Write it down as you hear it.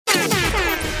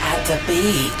At the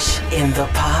beach, in the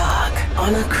park,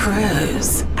 on a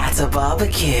cruise, at a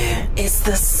barbecue. It's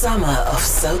the summer of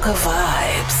Soca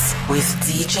vibes with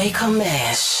DJ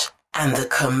Commish and the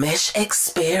Commish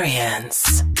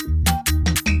Experience.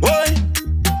 Boy,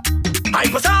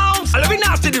 Hypasounds, I love it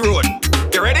nasty the road.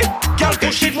 You ready? Girl,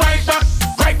 push it right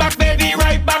back, baby,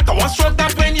 right back. I want stroke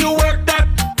that when you work that.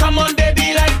 Come on,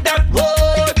 baby, like that.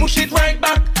 Whoa, push it right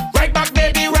back,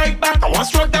 baby, right back. I want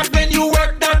stroke that when you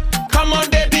work that. Come on,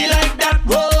 baby, like that.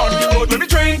 Whoa. On the road when we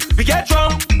drink, we get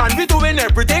drunk, and we doing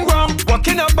everything wrong.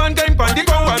 Walking up and going on the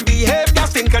ground and behave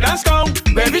just stinker than skunk.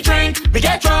 When we drink, we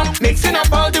get drunk, mixing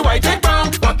up all the white and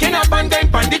brown. Walking up and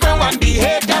going on the ground and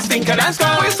behave just stinker than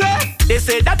skunk. We say, they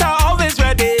say that I always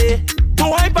ready to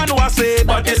hype and was it,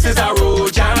 but this is a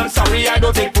road jam. Sorry, I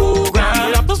don't take program.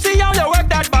 You have to see how you work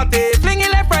that body, flinging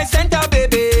left, right, center,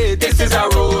 baby. This is a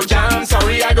road jam.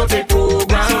 Sorry, I don't take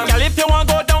program. So, girl, if you want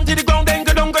go down to the ground, then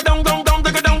go down to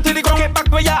the ground. Get back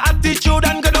with your attitude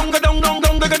and go down to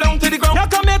the ground. Now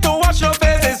come here to wash your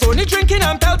face. It's only drinking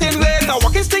and pelting ways. Now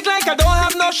walking stick like I don't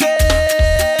have no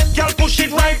shame. Girl, push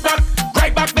it right back,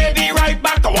 baby, right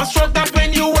back. I want stroke that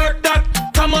when you work that.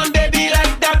 Come on, baby,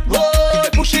 like that. Whoa,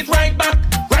 push it right back,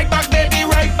 baby,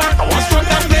 right back. I want stroke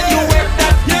that when you work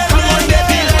that. Come on,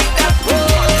 baby, like that. Whoa.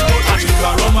 I drink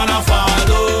a rum and a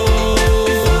fado,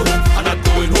 and I'm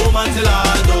going home until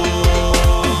I do.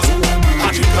 I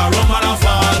drink a rum and a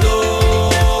fado,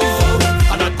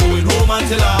 and I'm going home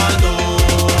until I do.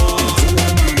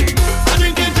 I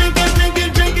drink it until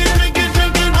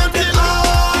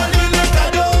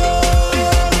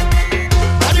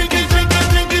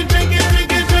all the liquor do. I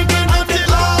drink it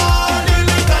until all the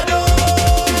liquor do.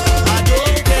 I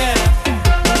don't care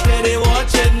who they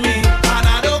watching me, and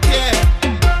I don't care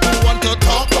who want to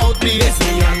talk about me. It's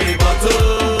me and me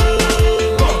bottle.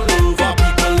 All over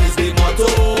people is the motto.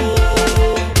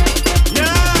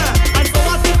 Yeah, and so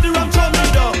what if the rum throw me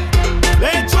down?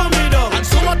 They throw me down. And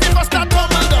so what if I start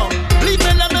tumble down? Leave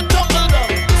me let me tumble down.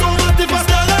 So what if I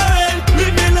start rain?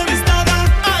 Leave me let me start down.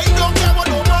 I don't care what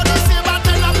nobody say, but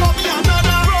tell them for me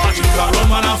another. I drink a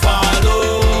rum and a fado,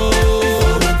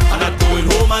 and I'm going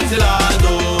home until I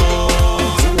do.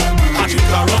 I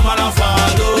drink a rum and a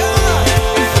fado,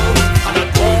 and I'm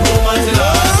going home until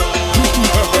I do.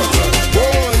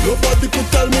 Boy, nobody could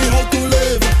tell me how to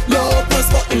live. Lord, press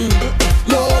button.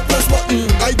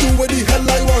 I do what the hell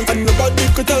I want, and nobody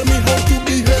could tell me how to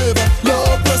behave.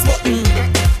 Lord, press button.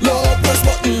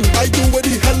 I do what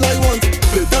the hell I want.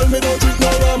 They tell me don't drink no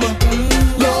rum.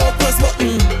 Lord, press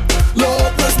button.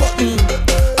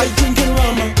 I drinking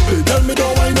rum. They tell me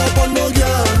don't wind up on no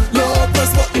girl. Lord,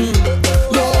 press button.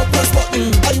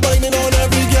 I whining on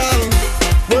every girl.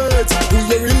 Wait, who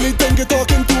you really think you're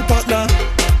talking to, partner?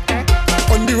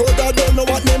 On the road I don't know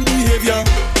what name behavior.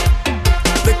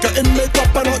 Liquor in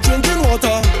makeup and not drinking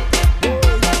water.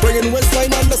 Bringing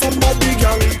waistline under somebody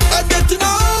girl. I getting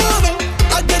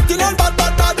on bad.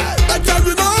 I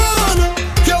carry on.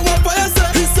 Hear what I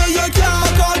say? He say you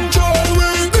can't control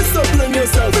me. Discipline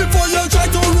yourself before you try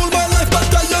to rule my life.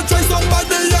 Better you try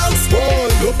somebody else. Boy,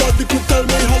 nobody could tell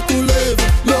me how to live.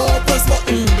 Lord, press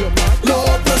button.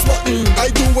 I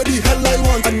do what the hell I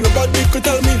want, and nobody could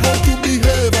tell me how to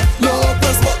behave. Lord,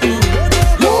 press button.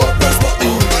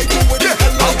 I do what the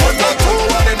hell I want.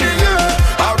 In the air,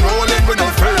 I'm rolling with no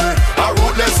fear. I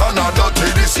rootless and not dirty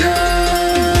this year.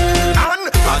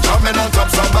 And I'm jamming on top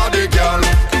somebody, girl.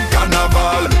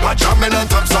 Carnival. I'm jamming on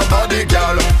top somebody,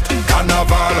 girl.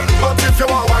 Carnival. But if you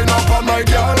want wine up on my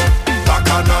girl,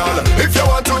 bacchanal. If you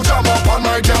want to jam up on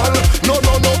my girl, no,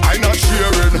 I'm not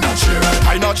cheering.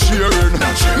 I'm not cheering.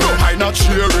 No, I'm not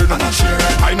cheering.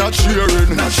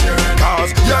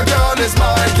 Cause your girl is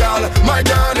my girl. My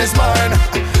girl is mine.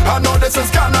 I know this is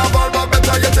carnival, but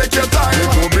better you take your time. It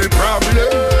could be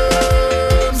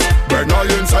problems when I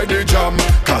inside the jam,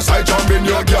 cause I jam in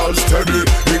your girl steady.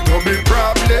 It could be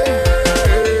problems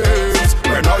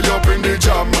when I up in the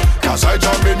jam, cause I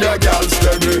jam in your girl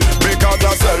steady. Because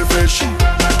I'm selfish,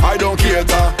 I don't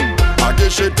cater. I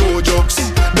give she 2 jokes,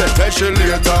 then tell she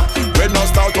later. When I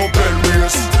start to pen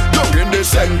race, down in the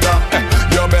center,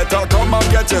 you better come and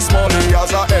get your smallie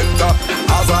as I enter.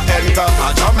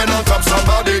 I'm jamming on top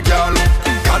somebody, girl.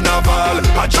 Carnival.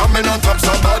 I'm jamming on top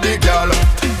somebody, girl.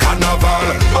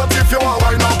 Carnival. But if you want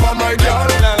wine up on my girl,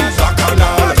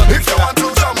 bacchanal. If you want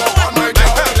to jam up on my girl,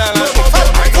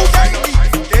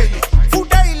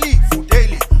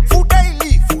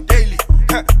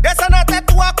 Dessa nota é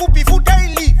tua cupi, food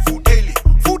daily.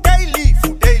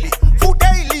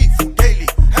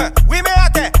 Oui mais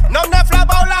attends, non neuf la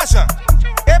bas l'argent.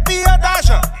 Et puis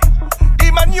d'argent.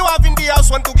 The man you have in the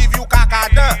house want to give you caca.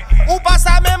 Ou pas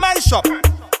ça même my shop.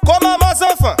 Comment mon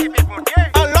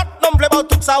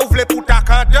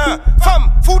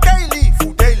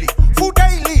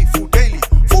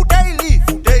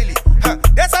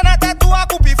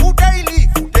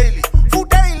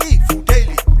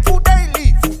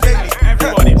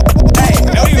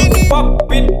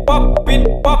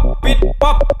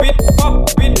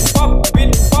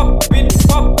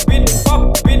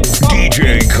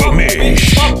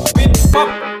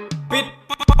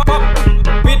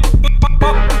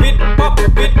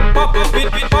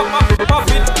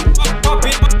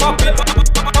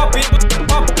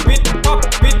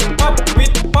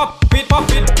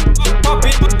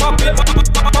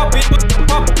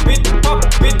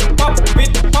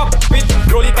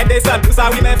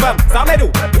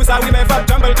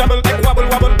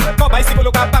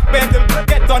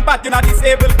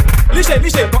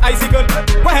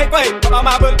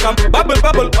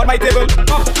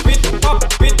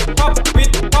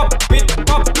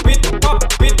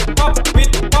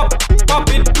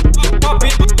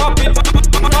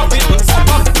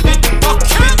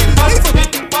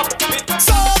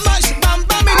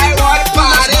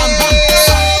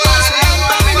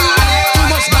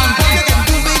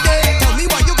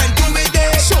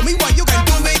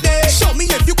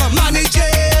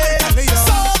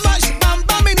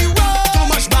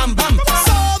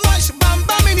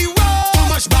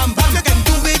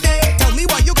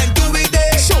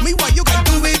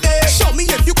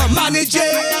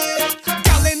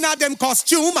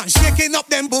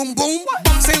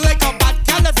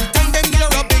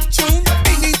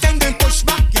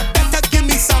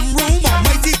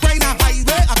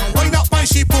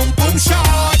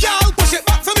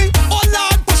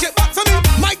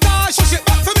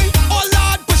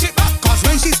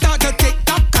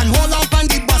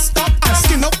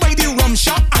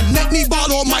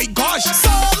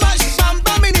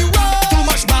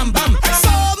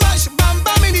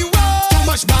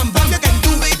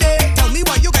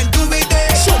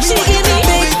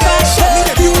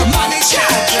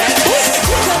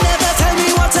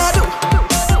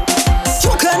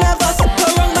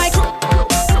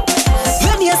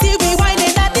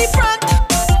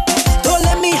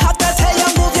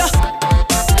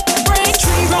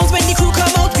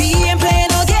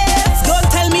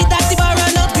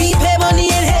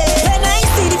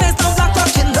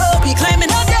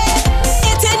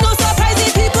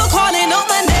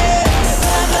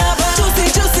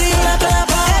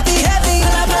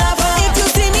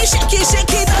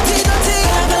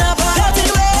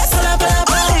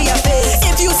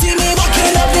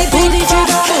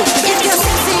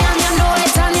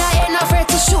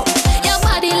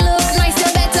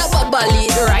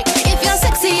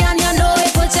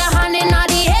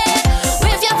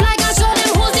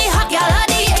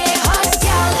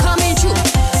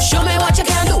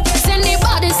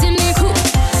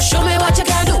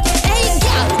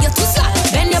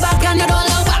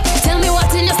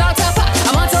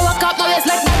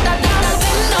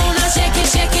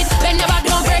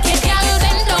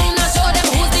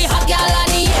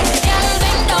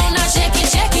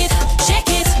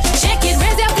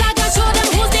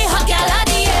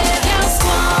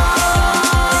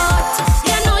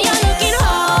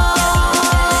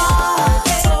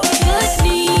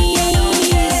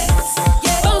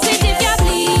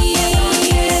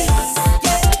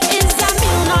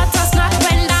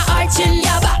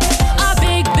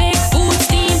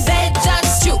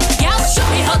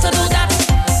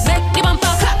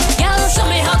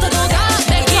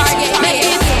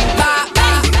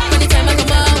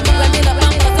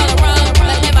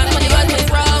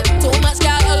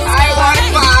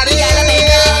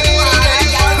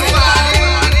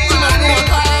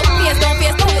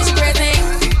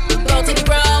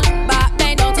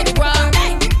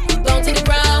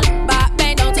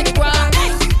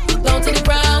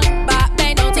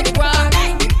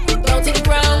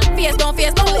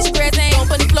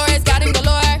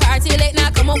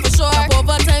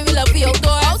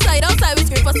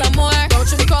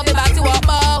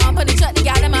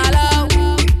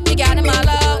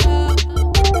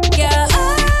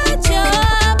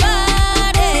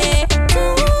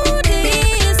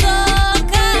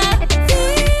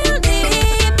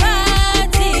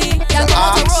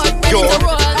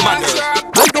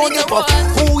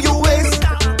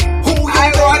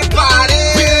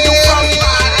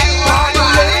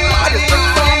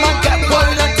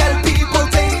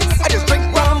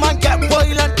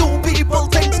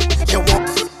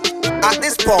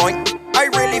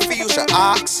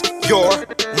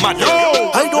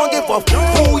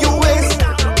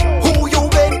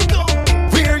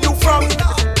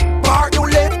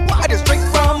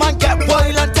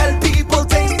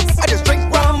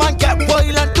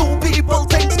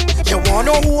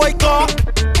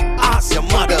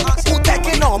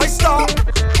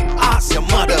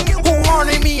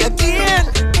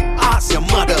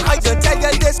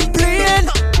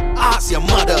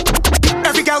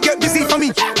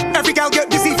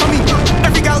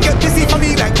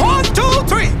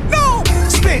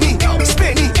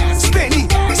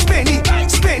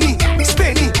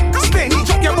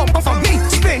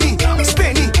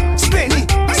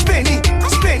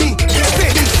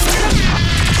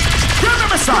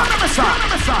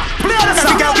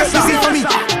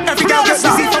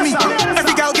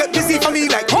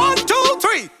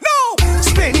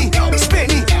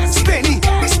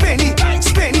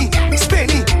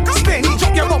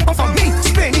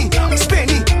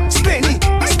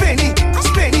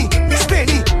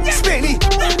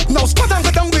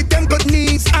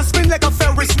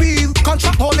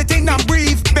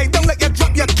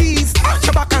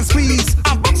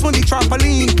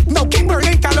trampoline. Now keep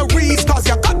burning calories, cause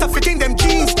you got to fit in them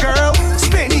jeans, girl.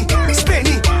 Spinny,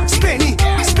 spinny, spinny,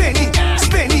 spinny,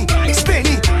 spinny,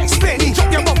 spinny, spinny.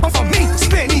 Drop your bumper for me.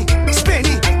 Spinny,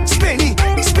 spinny, spinny,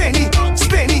 spinny,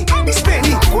 spinny,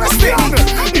 spinny, spinny.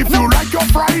 If you like your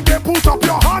Friday, put up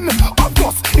your hand. Of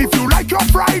course, if you like your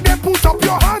Friday, put up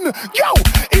your hand. Yo,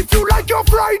 if you like your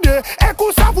Friday,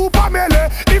 écoutez vous pas mêler.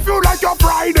 If you like your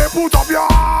Friday, put up your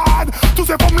hand. Tous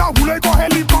ces femmes là voulaient qu'on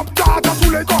hélicoptère, just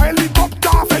voulaient qu'on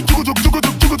hélicoptère. Fait tchoukoudjouk,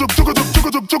 tchoukoudjouk, tchoukoudjouk, tchoukoudjouk,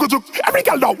 tchoukoudjouk, tchoukoudjouk. Every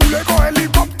girl now voulait qu'on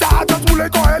hélicoptère, just voulait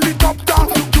qu'on hélicoptère.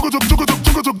 Tchoukoudjouk, tchoukoudjouk,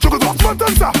 tchoukoudjouk, tchoukoudjouk. What's my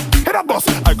dance? Hit that boss.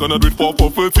 I gonna do it for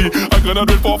 4:30. I gonna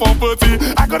do it for 4:30.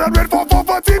 I gonna do it for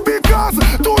 4:30 because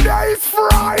today is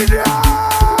Friday.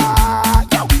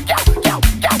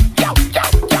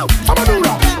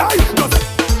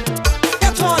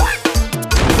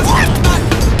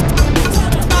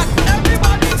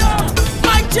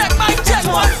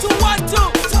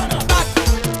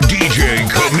 DJ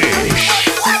Commish.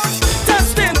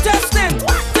 Testing, testing,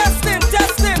 testing,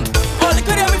 testing. All they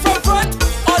could hear me from front,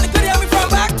 all they could hear me from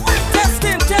back.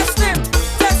 Testing, testing,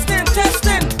 testing,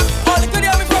 testing. All they could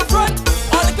hear me from front,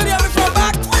 all they could hear me from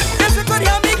back. If you could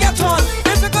hear me, get on.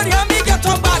 If you could hear me, get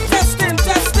on back. Testing,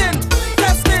 testing,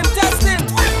 testing, testing.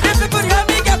 If you could hear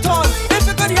me, get on. If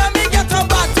you could hear me, get on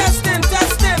back. Testing,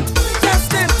 testing,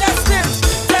 testing, testing,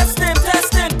 testing,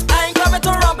 testing. I ain't coming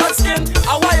to rub my skin.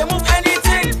 I want you move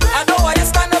anything. I know why you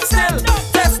stand up still.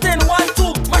 Testing 1,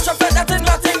 2. Mash up that thing,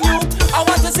 nothing new. I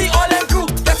want to see all them crew.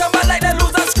 Get them back like they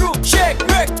lose and screw. Shake,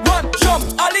 break, run, jump.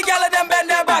 All the gyal of them bend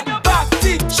their back. Back,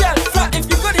 T, shell, flat. If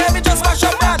you could hear me, just mash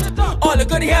up that. All you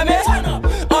could hear me.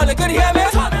 All you could hear me.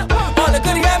 All you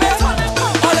could hear me.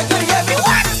 All you could hear me.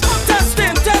 What?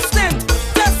 Testing, testing,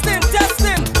 testing,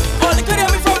 testing. All you could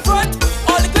hear me from front.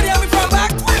 All you could hear me from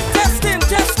back. Testing,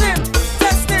 testing,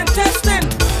 testing, testing.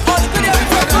 All you could hear me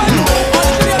from front. All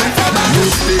you could hear me from back. No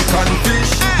steak and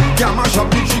fish, can't mash up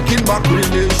the chicken back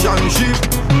relationship.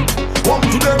 Come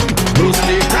to them. No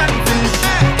steak and fish,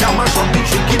 can't mash up the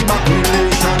chicken back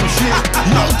relationship.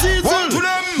 No teasing. Come to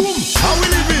them. Boom. How we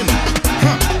living?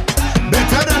 Huh.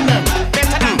 Better than them.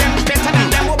 Better than them, better than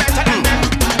them, oh better than them.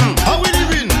 How we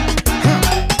living? Huh.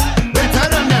 Better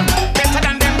than them. Better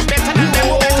than them, better than them,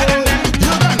 oh better than them.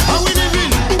 You done. How we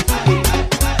living?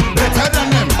 Better than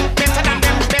them. Better than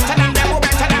them, better than them, oh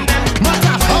better than them.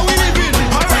 Matter. How we living?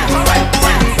 Alright, alright,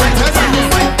 Better than them.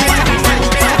 better than them,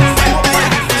 better than them, oh better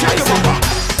than them.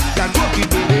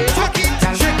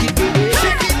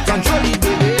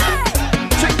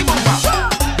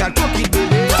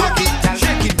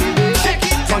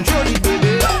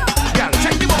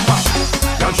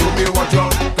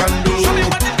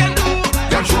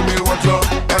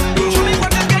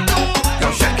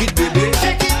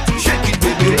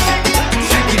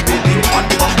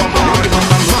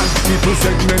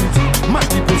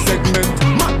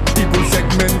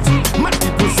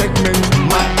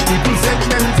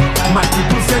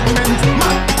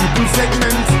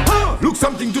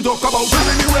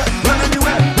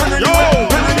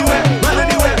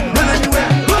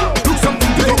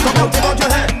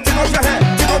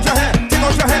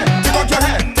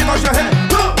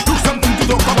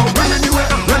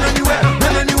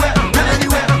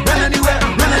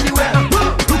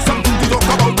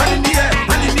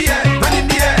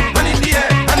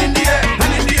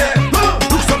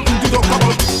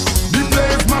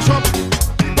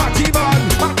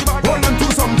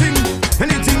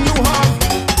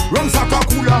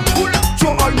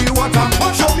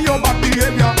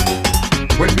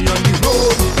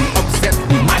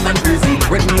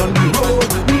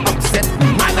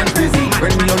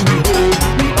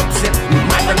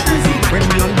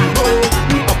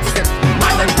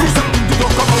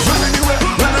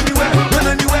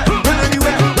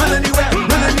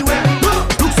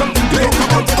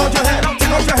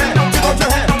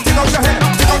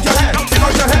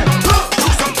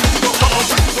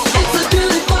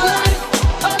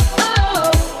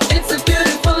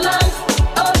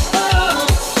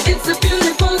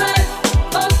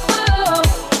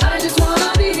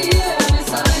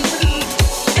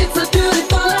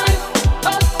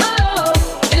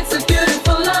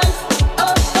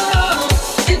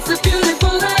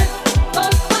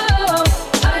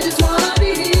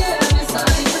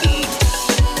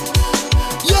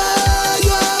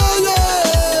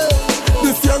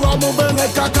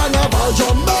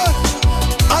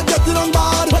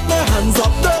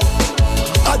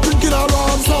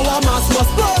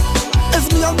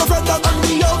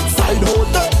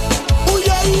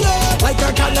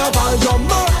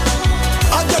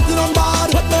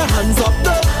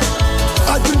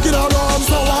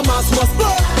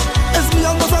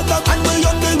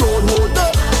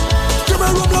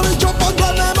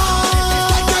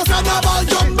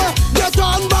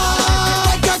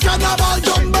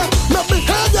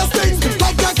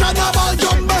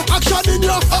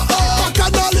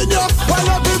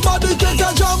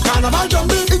 Carnival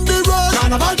Jumbie in the road,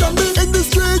 Carnival Jumbie in the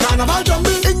street, Carnival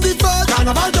Jumbie in the bed,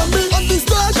 Carnival Jumbie on the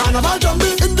stage, Carnival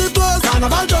Jumbie in the bus,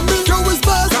 Carnival Jumbie through his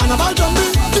bus, Carnival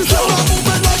Jumbie. This is a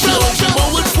movement like she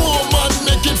want with 4 man,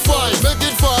 make it 5, make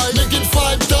it 5, make it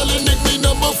 5, darling, make me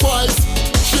number 5.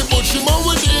 She want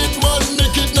with 8 man,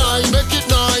 make it 9, make it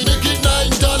 9, make it 9,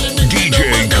 darling, make me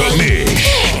number 9. Commish.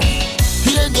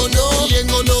 He ain't gonna know, he ain't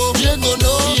gonna know, he ain't gonna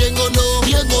know, he ain't gonna know,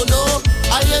 he ain't gonna know.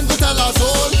 I ain't gonna tell us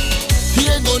all. He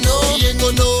ain't gonna know, he ain't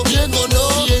gonna know, he ain't gonna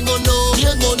know, he ain't gonna know, he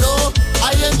ain't gonna know.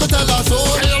 I ain't gonna tell us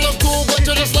all. Hey, you look cool, but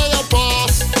you just like a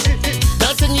pass.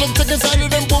 That thing look like inside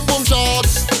of them boom boom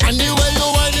shots. And the way you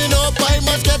winding up, I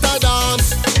must get a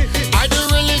dance. I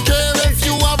don't really care if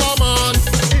you have a man.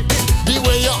 The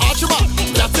way you arch your back,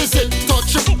 that is it.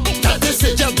 Touch your, that is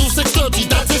it. Girl, do 630,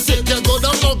 that is it. Girl, go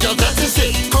down low, girl, that is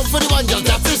it. Come for the one, girl,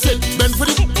 that is it. Bend for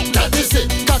the, that is it.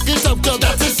 Cock it up, girl,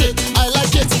 that is it. I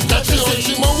like it, that is it.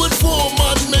 She want with 4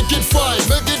 man, make it 5,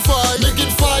 make it 5, make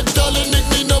it 5, darling, make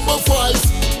me number 5.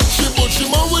 She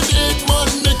want with 8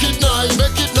 man, make it 9,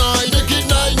 make it 9, make it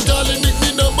 9, darling, make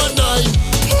me number 9.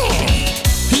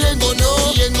 He ain't gonna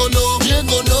know, he ain't gonna know, he ain't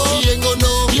gonna know, he ain't gonna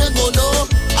know, he ain't gonna know.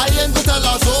 I ain't gonna tell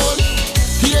us all.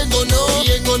 He ain't gonna know,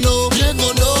 he ain't gonna know, he ain't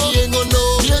gonna know, he ain't gonna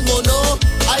know, he ain't gonna know.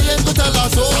 I ain't gonna tell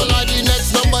us all. Like the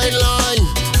next number in line.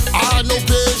 I had no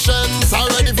patience, I'm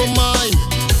ready for mine.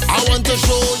 I want to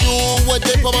show you what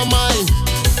they put my mind.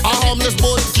 A homeless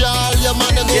boat, Gyal, your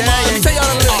man and woman. Yeah, say y'all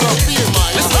a little bit.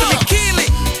 Listen to me, Keely.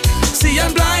 See,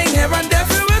 I'm blind, here and deaf.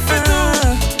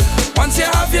 Once you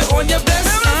have your own, you're blessed.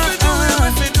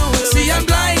 See, I'm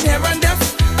blind, here and deaf.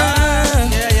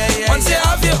 Once you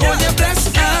have your own, you're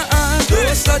blessed.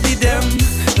 Don't study them,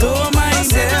 don't mind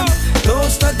them. Don't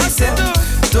study them,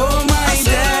 don't mind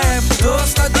them. Don't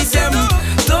study them,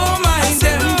 don't mind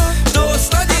them. Don't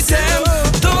study them,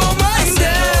 don't mind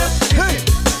them. Hey,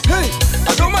 hey,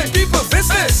 I don't mind people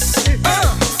business.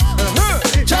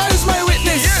 Child is my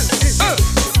witness.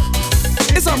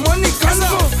 It's a money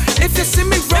convo. If you see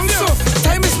me run so,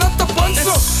 time is not the fun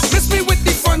so. Miss me with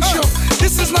the fun show.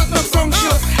 This is not the funk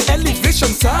show.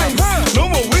 Elevation time, no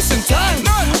more wasting time.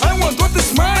 I want what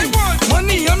is mine.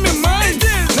 Money on my mind.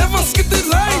 Never skip the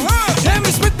line. Hear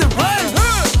me spit the rhyme.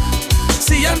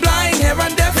 See, I'm blind, here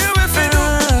and deaf.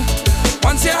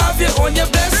 Once you have your own, you're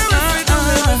blessed.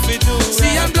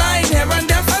 See, I'm blind, here and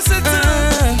deaf.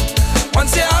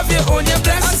 Once you have your own, you're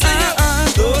blessed.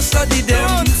 Don't study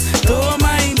them, don't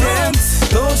mind them.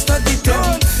 Don't study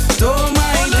them, don't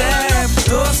mind them.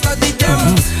 Don't study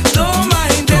them, don't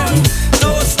mind them.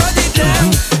 Don't study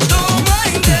them, don't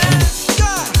mind them.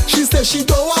 She said she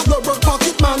don't want no broke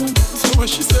pocket man. So what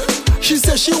she said? She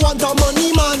said she want a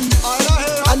money man.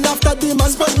 And after the man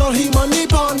spend all his money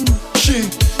pon, she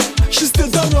still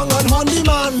done wrong on honey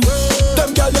man.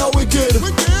 Them gyal are wicked,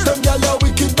 them gyal are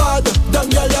wicked bad. Them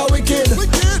gyal are wicked,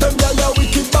 them gyal are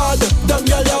wicked bad. Them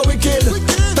gyal are wicked,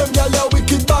 them gyal are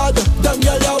wicked bad. Them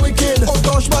gyal are wicked. Oh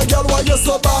gosh, my girl, why you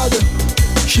so bad?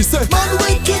 She said, man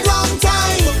wicked long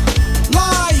time,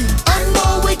 lie, and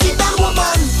more wicked than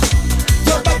woman.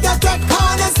 You better take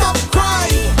on and stop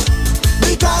crying,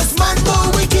 because man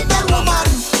more wicked than woman.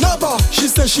 Never. She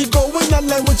said she going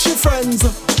online with she friends.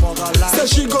 Said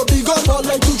she go be gone for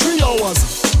like 2-3 hours.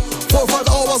 4-5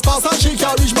 hours pass and she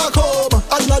can't reach back home.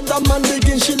 And let the man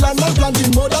begin, she land and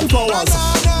planting more than flowers.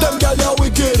 Them gyal are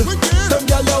wicked, them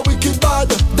gyal are wicked bad.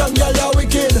 Them gyal are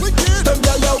wicked, them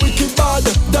gyal are wicked bad.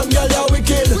 Them gyal are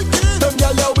wicked, them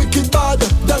gyal are wicked bad.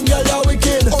 Them gyal are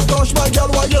wicked. Oh gosh, my girl,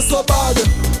 why you so bad?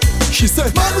 She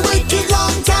said, man wicked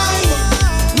long time,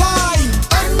 lie,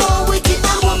 and more wicked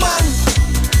than woman.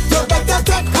 You better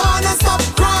take on and stop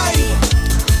crying,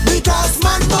 because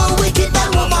man more wicked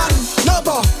than woman.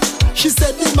 Never. She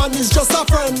said the man is just a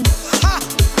friend.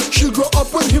 She grew up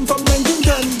with him from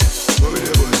 1910.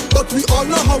 But we all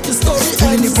know how the story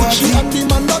ends. She and the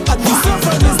man that had the same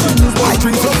friend is the news. I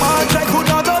drink so much I could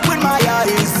not open my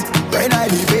eyes. When I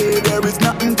leave it, there is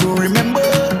nothing to remember.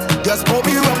 Just pour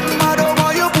me rum, I don't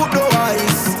want you put no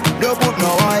ice. Don't put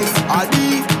no ice, I'll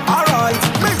be alright.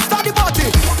 Let's start the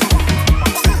party.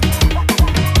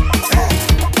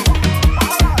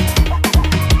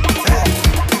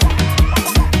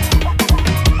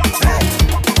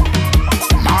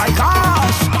 My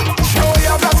gosh, show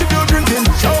your glass if you're drinking.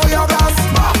 Show your glass.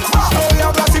 Show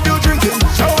your glass if you're drinking.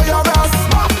 Show your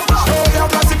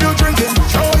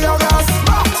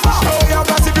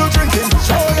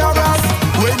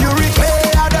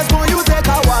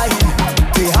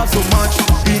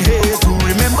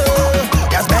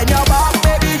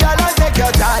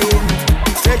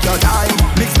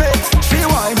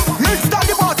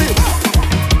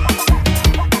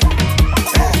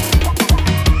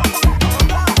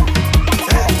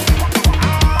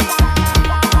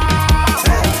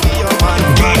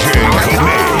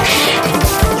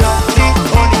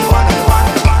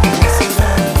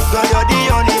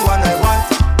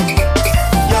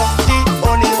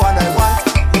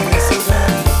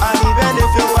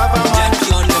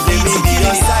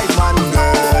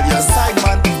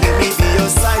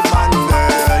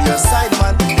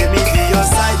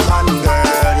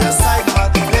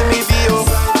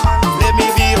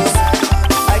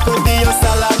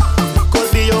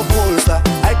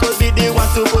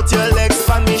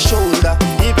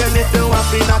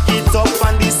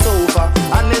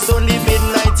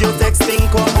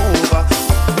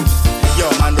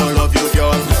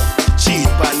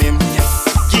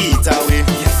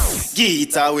Give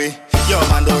it away. Your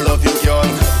man don't love you, girl.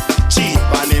 Cheat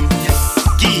on him.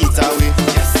 Give it away.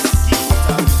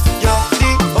 You're the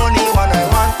only one I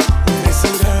want.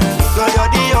 Listen, girl. You're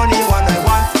the only one I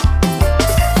want.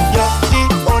 You're the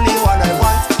only one I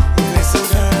want. Listen,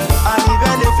 girl. And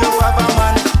even if you have a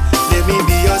man, let me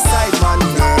be your side man,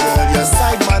 girl. Your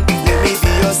side man. Let me be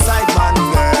your side man,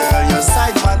 girl. Your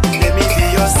side man. Let me be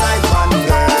your side man,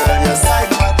 girl. Your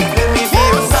side man. Let me be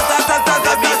your side man.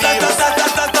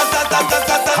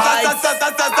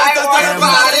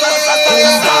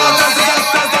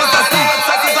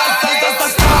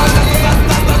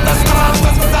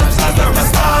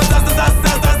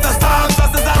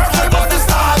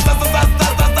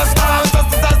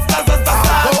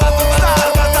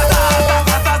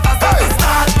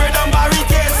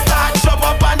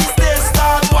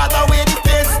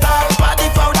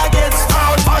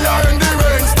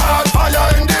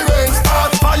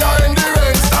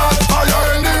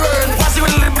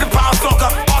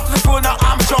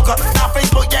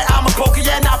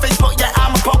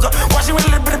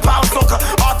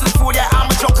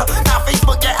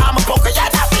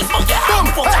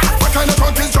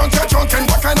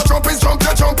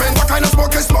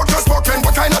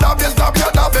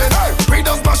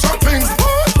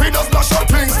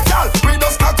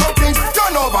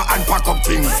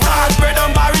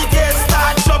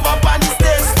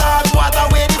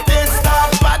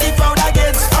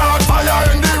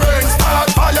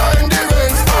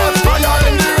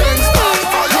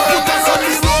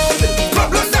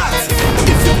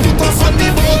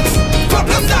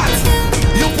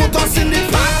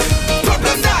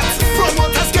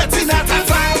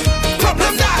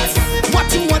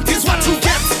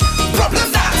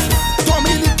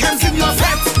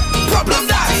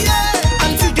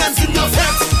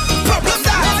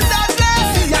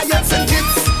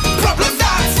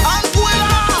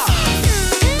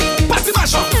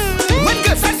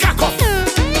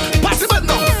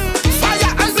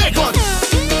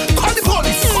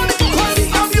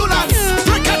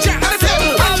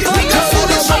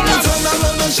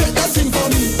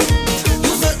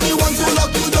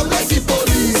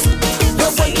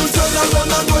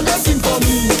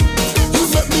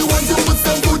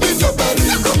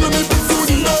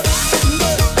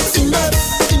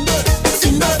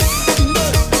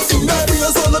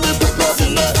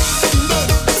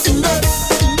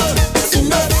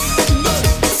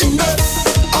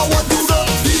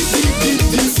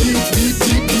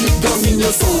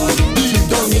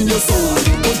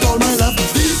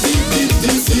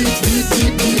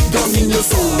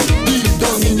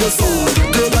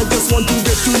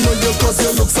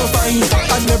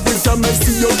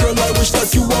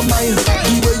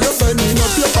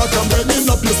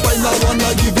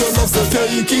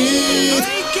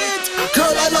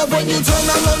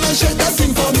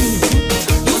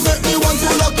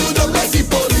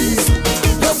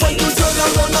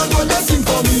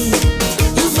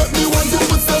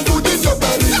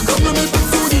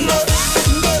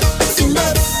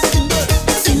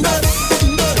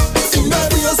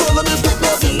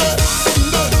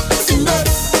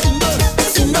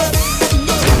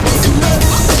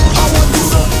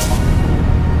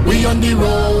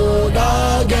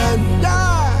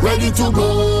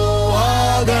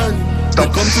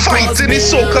 Fighting is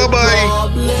Soca, boy.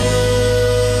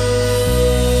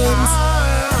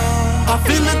 I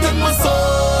feel it in my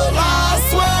soul, I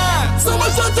swear. So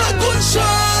much such a good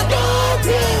shot out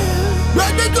here,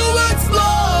 ready to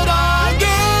explode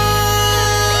again.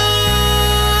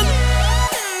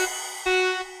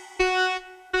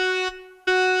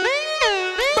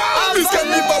 This can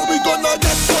be but we gonna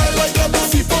get wild like never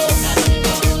before.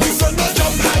 We gonna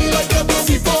jump high like never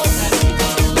before.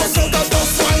 Let's go the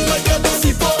bus wine like never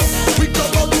before. We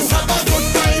gonna have a good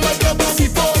time like never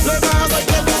before. Like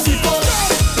never before.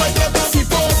 Like never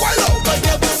before. Wild out like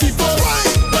never before.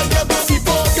 Like never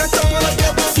before. Get on like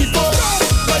never before.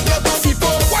 Like never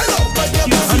before. Wild out like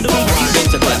never before.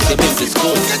 It's a classic business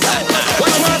school.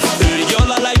 Watch my y'all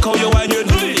I like how you whine.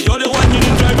 You're the one you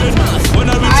didn't drive it. When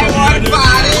I reach you,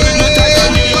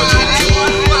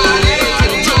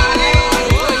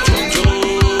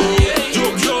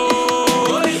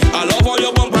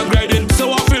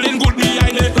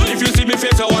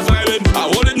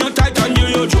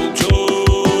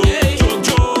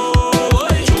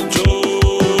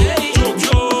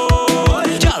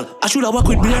 should I walk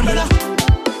with me umbrella?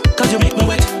 Cause you make me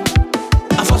wet.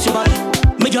 I force your body.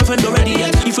 My girlfriend already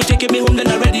yet. If you taking me home then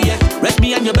I'm ready yet. Rest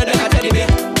me on your bed like a teddy bear.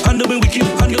 Handle me wicked.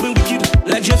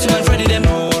 Like Justin and Freddy them.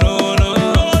 No.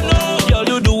 Girl,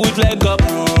 you do it like a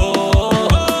pro.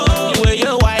 The way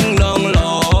you whine long.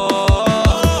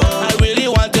 I really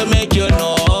want to make you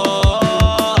know.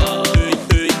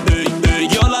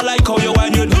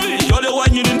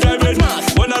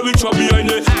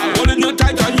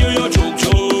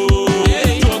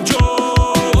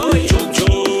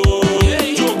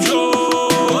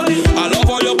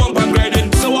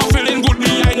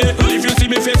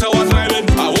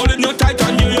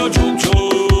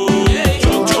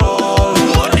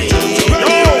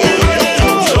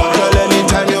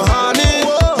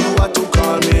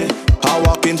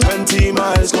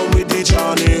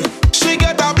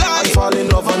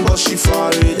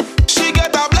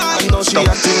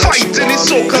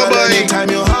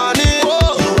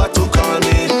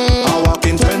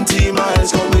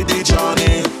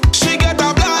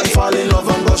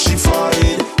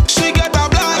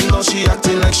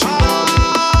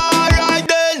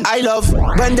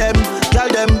 When them, girl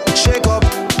them, shake up,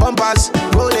 bumpers,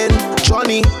 rolling,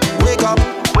 Johnny, wake up,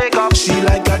 wake up. She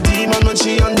like a demon when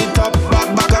she on the top,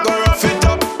 back I go rough it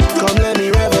up. Come let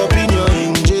me rev up in your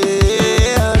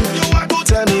engine.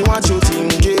 Tell me what you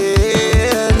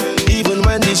thinking. Even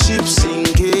when the ship's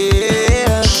sinking,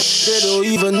 they don't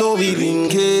even know we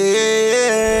linking.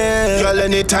 Girl,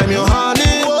 anytime you're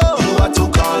honey, you have to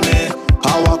call me.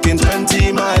 I walk in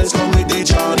 20 miles, come with the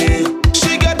journey.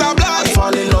 She get a blind,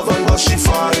 fall in love and she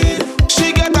fall it.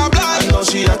 She get a blind, now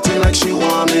she acting like she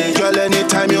want me. Girl,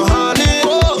 anytime you honey,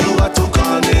 you have to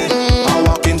call me. I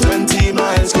walk in 20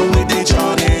 miles, come with the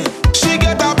journey. She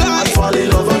get a blind, fall in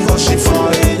love and she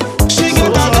fall it. She get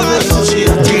a blind, now she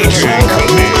acting like she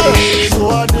want me. So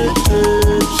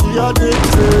addicted, she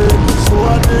addicted, so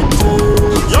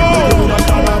addicted. Yo!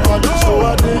 So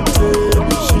addicted,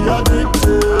 she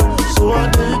addicted, so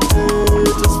addicted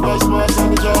to spice my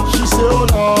manager. She say, oh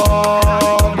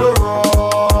Lord, the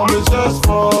rum is just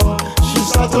fun. She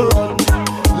start to run,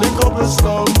 link up the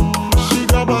slum. She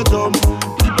grab a jump,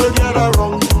 people get her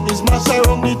wrong. It's master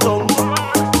on the tongue.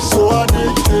 So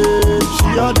addicted, she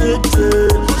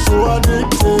addicted, so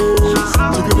addicted.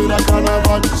 To give me that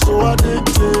carnival, so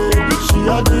addicted, she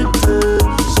addicted,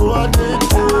 so addicted.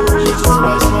 To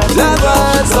spice my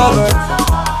Lovers, lovers.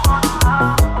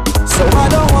 So I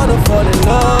don't wanna fall in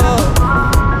love.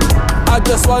 I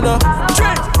just wanna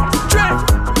drink.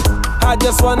 I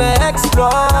just wanna explore.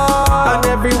 And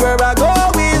everywhere I go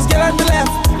is get on the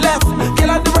left, get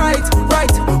on the right.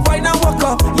 Why not walk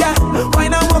up, yeah, why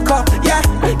not walk up, yeah.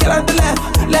 Get on the left,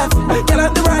 get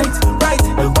on the right.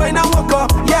 Why not walk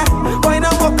up, yeah, why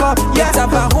not walk up, yeah.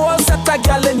 Have a whole set of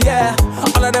gyal in here,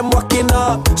 all of them walking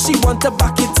up. She want to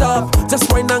back it up,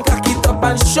 just wine and cock it up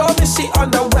and show me she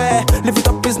underwear. Lift it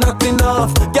up is not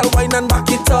enough, girl wine and back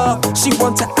it up. She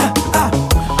want to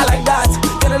I like that,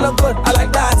 girl it look good, I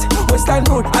like that. Waistline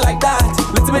rude, I like that.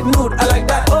 Little bit nude, I like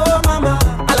that. Oh mama,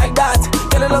 I like that.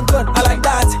 Girl it look good, I like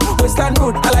that. Waistline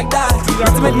rude, I like that.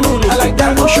 Little bit nude, I like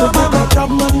that. Oh mama, job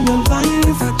man in your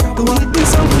life. The way be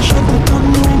selfish and to turn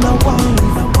you in a wife.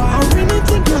 I really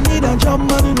think you need a job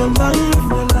man in your life.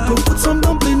 To put some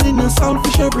dumpling in a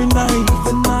saltfish every night.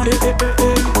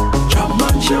 Job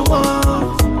man she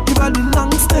want. Give her the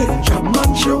long stay. Job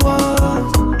man she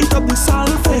want. Eat up the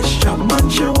saltfish. Job man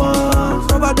she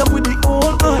want. Rub her down with the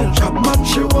old oil. Job man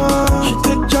she want. She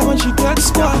take job and she get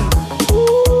squat.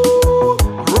 Ooh,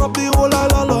 rub the whole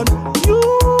all on you.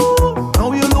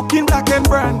 Now you looking black and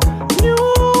brand new.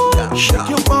 Shake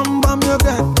your bum you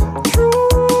get true.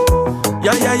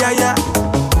 Yeah.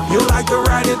 You like to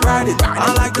ride it.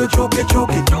 I like to choke it. You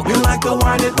like to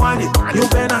whine it. You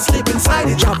better sleep inside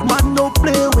it. Job man, don't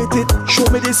play with it. Show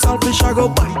me the selfish, I go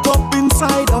bite up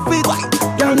inside of it.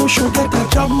 Girl, you should get a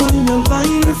job man in your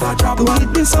life. To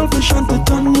hide the selfish and to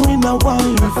turn you in a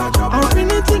wife. I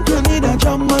really think you need a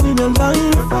job man in your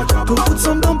life. To put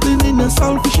some dumpling in a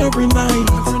selfish every night.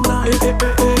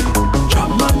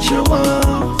 Job man, she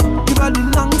want. Give her the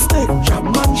long stick. Job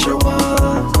man, she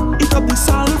want. Eat up the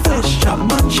saltfish. Job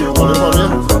man, she want.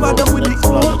 Rub her down with the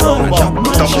old oil. Job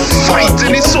man, she want.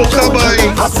 Fighting is Soca, boy.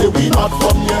 I say we not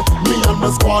from here. Me and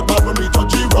the squad, but when we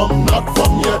touch the rum, not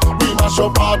from here. We mash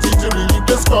up party to relieve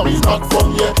the scrum. We not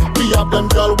from here. We have them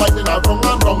girl whining our rum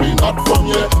and rum. We not from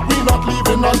here. We not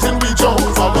leaving until we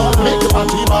Jones. Make the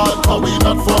party bad, cause we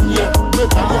not from here.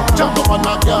 Jump up on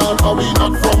that girl, cause we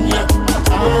not from here.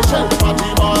 Shake the party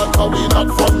bad, cause we not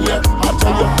from here. I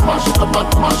tell you, mash it up and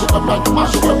mash it up and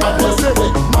mash it up and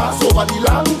mash over the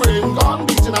land, bring gun,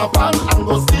 beat in a pan, and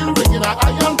go still ringing a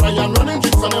iron, Brian running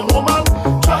drinks on a woman.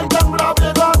 Try them with a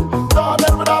big gun, draw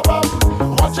them with a bomb.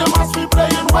 Watch them as we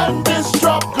playing when this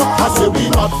drop comes. I say we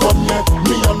not from here.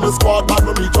 Me and the squad, but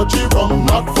when we touch the rum,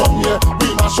 not from here.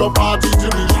 We mash up party to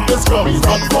relieve the scrum. We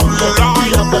not from here.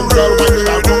 We have them girl when we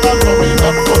have rum and rum. We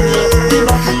not from here. We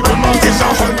not even not. It's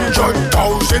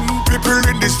 100,000 people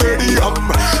in the stadium,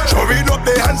 throwing up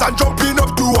their hands and jumping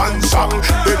up to one song.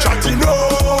 They're chanting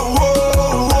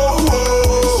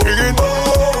singing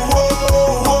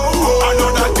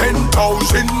another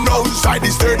 10,000 outside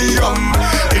the stadium.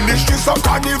 In the streets of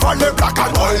Carnival, they're black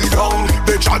and white young.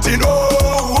 They're chanting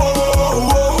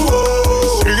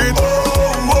singing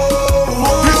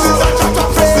this is a chant of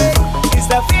festival. It's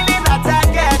the feeling that I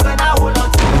get when I hold on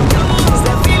to you. It's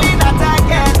the feeling that I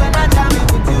get when I jam it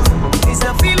with you. It's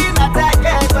the feeling that I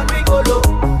get when we go low.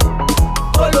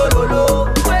 Go low, low,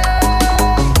 low.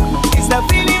 It's the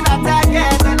feeling that I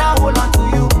get when I hold on to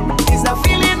you. It's the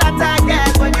feeling that I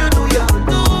get when you do your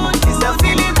do. It's the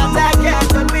feeling that I get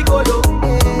when we go low.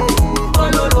 Go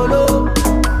low, low, low.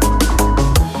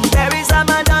 There is a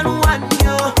man on one,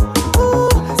 yo.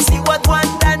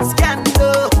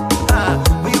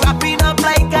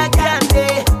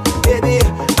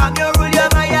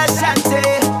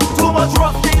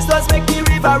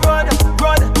 run.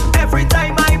 Every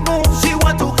time I move, she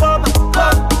want to come.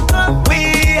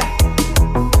 We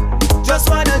just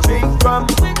wanna drink rum.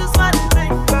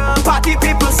 Party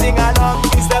people sing along.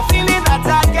 It's the feeling that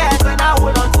I get when I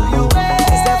hold on to you.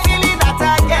 It's the feeling that I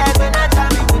get when I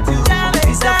jam it with you.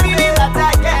 It's the feeling that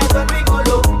I get when we go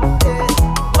low.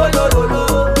 Go low, low, low.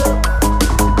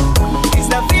 It's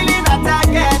the feeling that I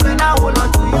get when I hold on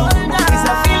to you. It's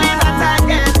the feeling that I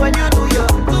get when you do your.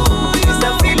 It's the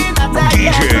feeling that I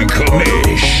get. DJ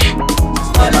Commish.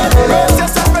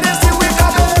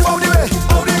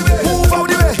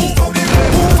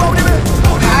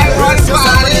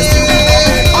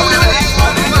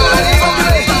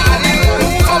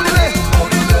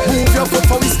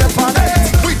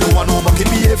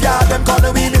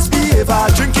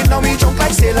 Drinking now we drunk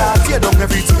like sailor. Tear down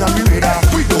everything on we radar.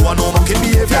 We don't want no monkey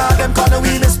behavior. Them corner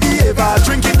we misbehavior.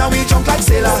 Drinking now we drunk like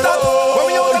sailor. When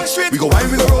we out on the street, we go wine,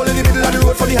 we go roll in the middle of the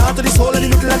road. From the heart to the soul in the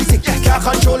middle of the thing. Can't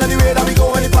control any way that we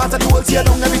go. Any part of the world, tear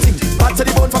down everything. Back to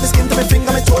the bone, from the skin to my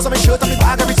finger, my toes, and my shirt, and my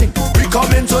bag, everything. We come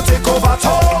in to take over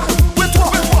town. With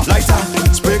what? Lighter,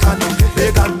 spray can,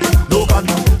 bacon, no gun,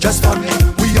 just fun.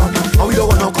 We on, and we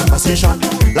don't want no conversation.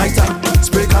 Lighter,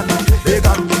 spray can,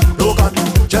 bacon, no gun,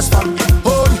 just fun.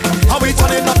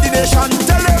 Turning up the nation,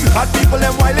 tell them hot people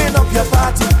them wilding up your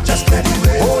party. Just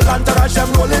anyway, whole entourage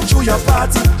them rolling through your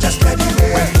party. Just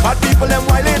anyway, hot people them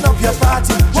wilding up your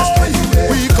party. Just anyway,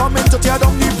 we coming to tear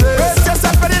down the place. Just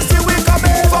up for this, we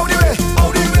coming. Move out the way,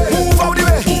 move out the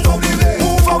way, move out the way,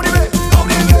 move out the way, move out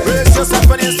the way. Just up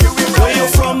for this, we coming. Where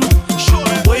you from?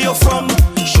 Where you from?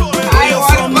 Where you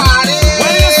from?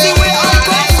 Where you see where I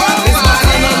come from? It's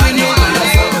Bacchanal in you,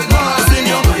 Mars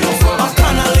in you,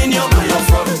 Bacchanal in you,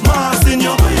 Mars in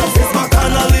you. It's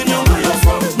Bacchanal in you,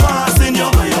 Mars in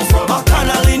you,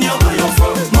 Bacchanal in you,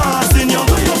 Mars in you.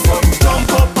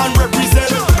 Jump up and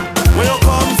represent. Where you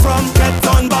come from? Get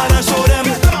on bad and show them.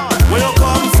 Where you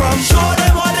come from? Show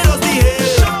them what they does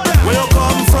behave. Where you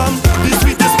come from? The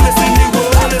sweetest place in the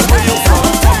world is where you from.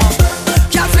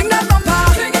 Can't fling that bumper,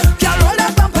 can't roll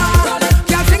that bumper,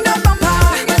 can't fling that bumper,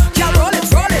 can't roll it,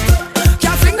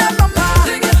 can't fling that bumper,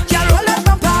 can't roll that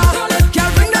bumper,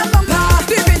 can't fling that bumper.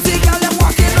 The busy girl them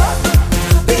walking up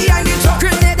behind the truck,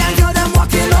 Grenadian girl them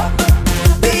walking up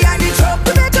behind the truck,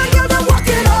 Jamaican girl them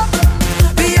walking up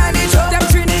behind the truck, them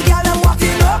Trinidad girl them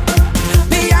walking up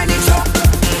behind the truck.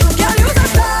 Girl, you's a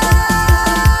star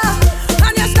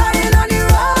and you're starring on the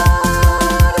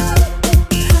road.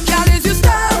 Girl, is you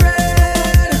starring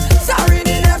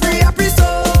in every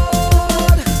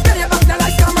episode. Get your back, the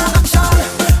lights, camera, action.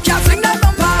 Can't fling that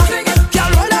bumper,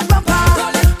 can't roll that bumper,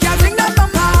 can't fling that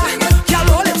bumper, can't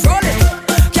roll it,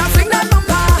 can't fling that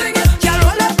bumper, can't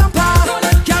roll that bumper,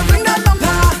 can't fling that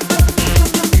bumper.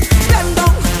 Bend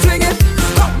down, fling it,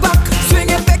 cut back, swing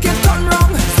it, make it turn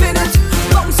round, spin it,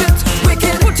 bounce it,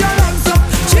 wicked, put your legs up,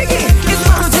 jiggy, it's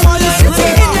bounce it, city in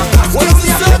your costume, your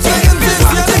beauty is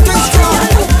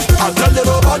I'll tell you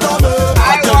about me.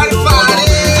 I'll tell you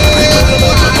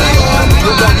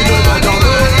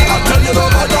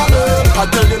about me. I'll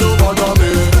tell you about me.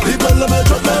 People let me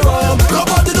drop me rhyme.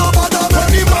 Nobody know about me. When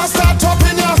the man start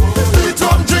chopping ya, beat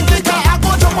drum, drink liquor. I go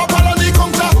jump up on the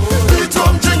counter. Beat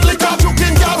drum, drink liquor.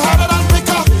 Choking girl harder than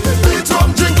picker. Beat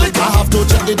drum, drink liquor. I have to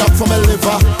check it up for my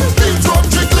liver. Beat drum,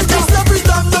 drink liquor. It's every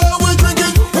time that we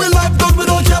drinking, we life good. We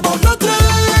don't care about nothing,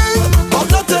 about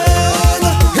nothing.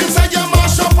 Inside your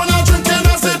mash up when I'm drinking,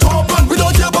 I sit open. We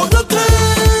don't care about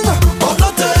nothing, about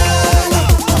nothing.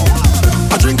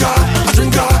 A drinker,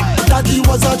 daddy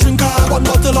was a drinker. One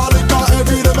bottle of liquor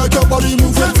every day make your body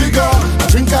move with vigor. A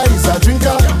drinker is a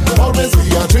drinker, always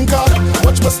be a drinker.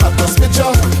 Watch my status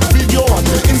picture, video on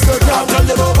the Instagram. Tell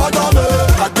you no bother me,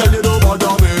 I tell you no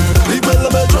bother me. People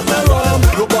let me drop me rhyme,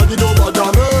 nobody no bother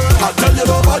me. I tell you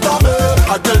no bother me,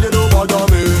 I tell you no bother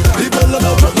me. People let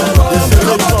me drop me rhyme,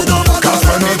 nobody no bother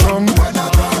me.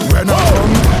 When I'm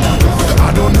drunk,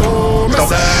 I don't know The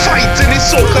myself. fight in the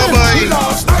Soca, boy.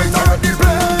 Last night already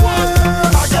played.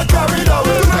 I get carried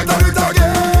away. I got it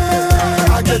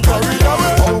again. I get carried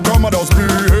away. How come I just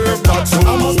behave that so?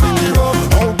 I must be the rum.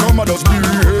 How come I just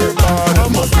behave bad? I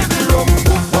must be the rum.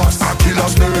 I kill a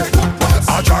snake.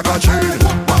 I drag a chain.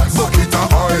 Bucket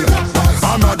of oil.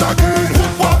 I'm not again.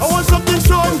 I want something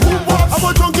strong. I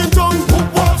want drunken tongue. I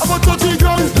want touchy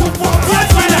ground.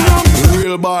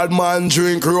 Real bad man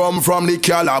drink rum from the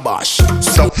calabash.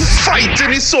 The fight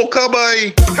in the Soca,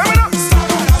 boy.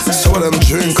 So them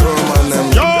drink rum and them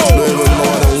don't even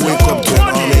know them wake up to, I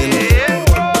mean.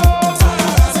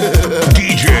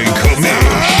 DJ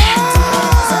Commish.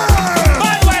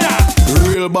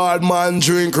 Real bad man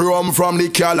drink rum from the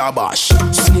calabash.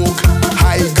 Smoke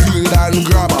high grade and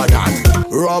grabber that.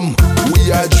 Rum,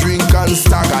 we a drink and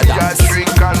stagger that. If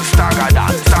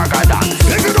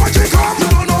you don't drink rum, you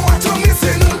don't know what you're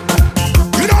missing.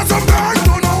 You know some girl, you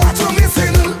don't know what you're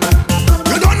missing.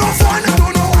 You don't know fun, you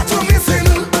don't know what you're missing.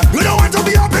 You don't want to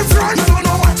be up in front, you don't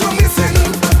know what you're missing.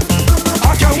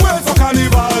 I can't wait for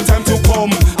Carnival time to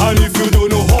come. And if you don't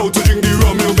know how to drink the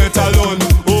rum, you better learn.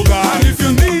 Oh God, and if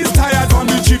your knees tired from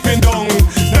the chipping down,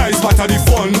 nice part of the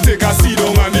fun, take a seat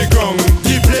down on the ground.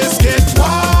 The place get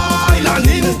wild and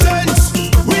intense.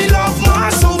 We love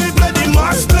mass, so we play the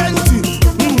mass plenty.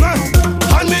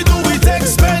 And we do it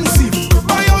expensive.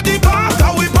 Buy out the back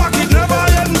and we pack it never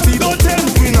empty. Don't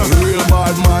tempt me now. Real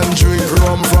bad man drink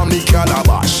rum from the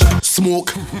calabash.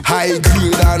 Smoke, high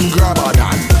grade and grabber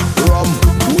that. Rum,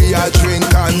 we a drink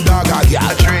and dagger,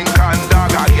 yeah. Drink and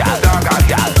dagger, yeah, dagger,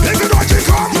 yeah. If you don't drink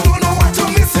rum, you don't know what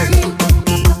you're missing.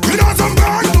 You know some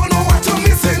girl, you don't know what you're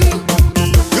missing.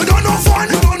 You don't know fun,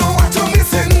 you don't know what you're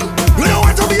missing. You don't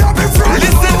want to be up in front.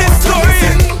 Listen this story.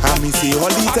 I me see all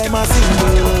the time I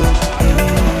single.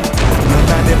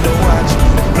 None of them don't watch me.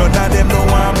 None of them don't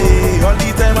want me. All the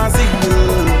time I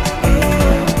single.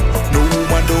 No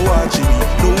woman don't watch me.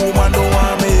 No woman don't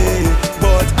want me.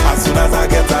 But as soon as I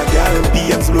get a girl,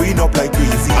 DMs blowing up like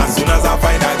crazy. As soon as I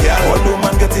find a girl, all the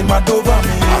man getting mad over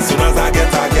me. As soon as I get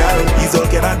a girl, he's all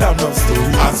getting a damn no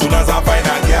story. As soon as I find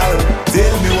a girl,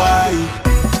 tell me why.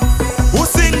 Who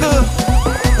single?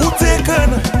 Who taken?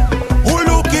 Who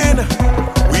looking?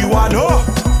 We want know.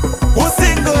 Who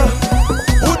single?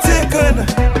 Who taken?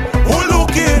 Who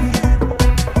looking?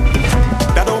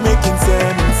 That don't making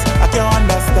sense. I can't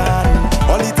understand.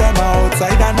 All the time I'm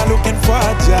outside and I'm looking for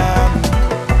a jam.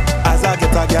 As I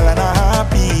get a girl and I'm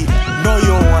happy. No,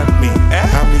 you want me.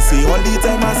 And me see all the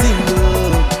time I'm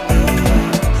single.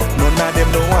 None of them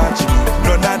don't watch me.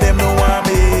 None of them don't want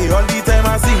me. All the time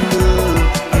I'm single.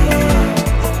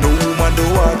 No woman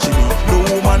don't watch me. No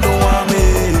woman don't want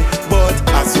me. But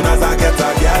as soon as I get a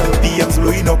girl, DMs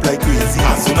blowing up like crazy.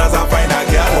 As soon as I find a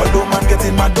girl, all the man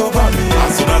getting mad over me.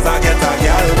 As soon as I get a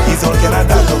girl, he's all can I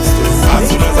dance upstairs. As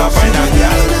soon as I find a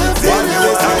girl, tell me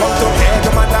what's I come to hear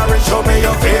the man and show me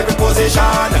your favorite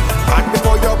position. And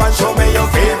before your band, show me your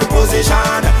favorite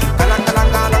position.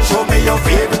 Galang, show me your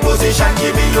favorite position.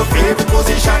 Give me your favorite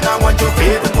position. I want your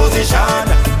favorite position.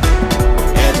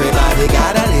 Everybody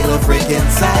got a little freak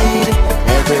inside.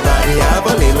 Everybody have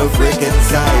a little freak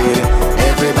inside.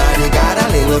 Everybody got a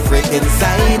little freak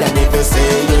inside. And if you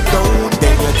say you don't,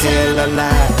 then you tell a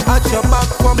lie. At your back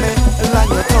for me, like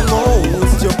your tongue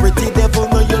out. You pretty devil,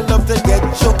 know you love to get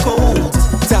your coat.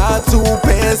 Tattoo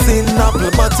piercing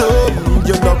apple bottom.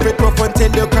 You love it rough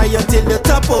until you cry until you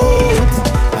tap out.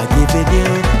 I'm giving you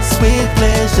sweet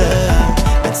pleasure.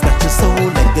 And snatch your soul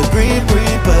like the Grim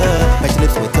Reaper. Bite your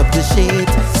lips, wake up the shade,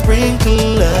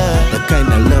 sprinkler. The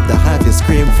kind of love that have you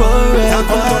scream forever.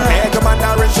 Come to beg a man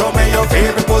and show me your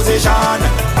favorite position.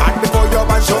 And before your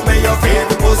band, show me your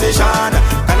favorite position.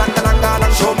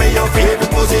 Galang, show me your favorite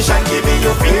position. Give me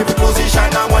your favorite position.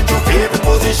 I want your favorite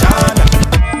position.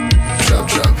 Jump,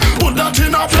 jump. Put that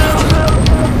in a bed.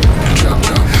 Jump,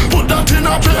 jump. Put that in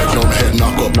a bed. Right now my head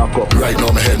knock up. Right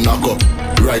now my head knock up.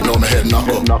 Right now my head knock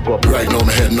up. Right now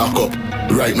my head knock up.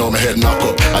 Right now my head knock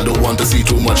up. I don't want to see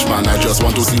too much, man. I just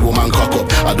want to see woman cock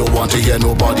up. I don't want to hear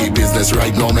nobody business.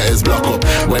 Right now my head's block up.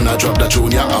 When I drop the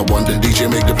tune, yeah, I want the DJ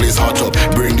make the place hot up.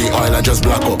 Bring the oil and just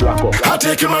block up. I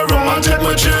take my rum and take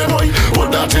my chain, boy.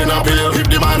 Put that in a pill. If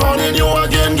the man on in you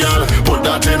again, girl. Put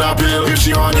that in a pill. If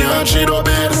she on you and she do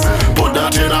bed. Put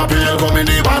that in a pill. Come in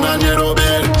the van and you do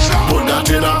bed. Put that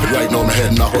in a pill. Right now my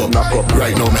head knock up.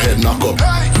 Right now my head knock up.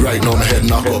 Right now my head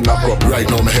knock up. Right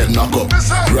now my head knock up.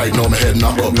 Right now my head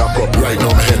knock up. Right now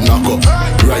my head knock up.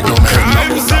 Right now my head knock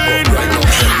up. Right now my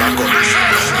head knock up.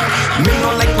 Me no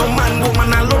like no man,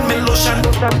 woman alone me lotion.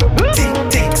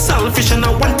 Tick, selfish and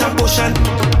I want a potion.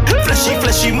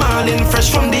 Fleshy marlin,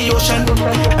 fresh from the ocean.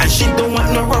 And she don't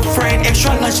want no rough ride,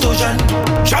 extra large stotion.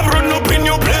 Jab run up in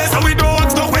your place and we don't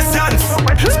ask no questions.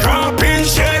 Scrapping,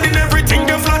 shelling, everything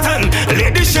they flatten.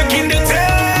 Ladies shaking the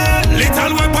tail,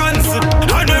 little weapons.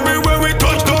 And everywhere we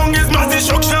touch down is mass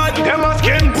destruction. Them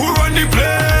asking, who run the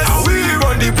place? Are we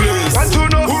run the place? Want to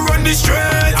know who run the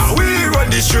streets? Are we run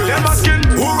the streets? Them asking,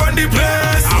 who run the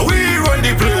place? Are we run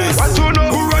the place? Want to know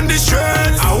who run the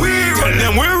streets? Are we run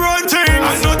them? We run things.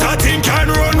 And not a thing can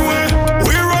run way.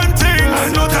 We run things.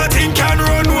 And not a thing can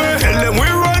run way. Tell them we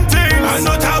run things. And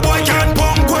not a boy can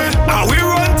punk way. Are we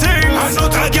run things? And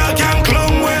not a girl can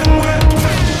clung way.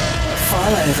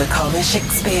 Follow the Comish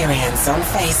Experience on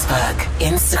Facebook,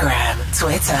 Instagram,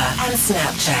 Twitter, and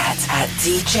Snapchat at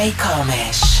DJ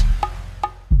Comish.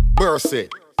 Burst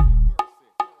it.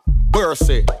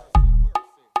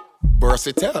 Burst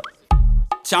it up.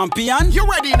 Champion, You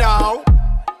ready now?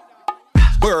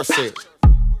 Burst it.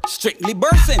 strictly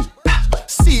bursting.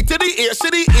 C to the A, to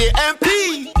the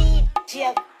A-M-P.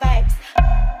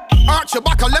 Arch your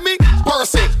back and let me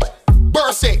burst it.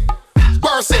 Burst it.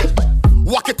 Burst it.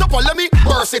 Walk it up and let me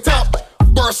burst it up.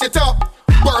 Burst it up.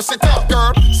 Burst it up,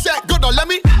 girl. Set good and let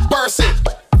me burst it.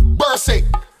 Burst it.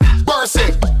 Burst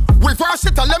it. Reverse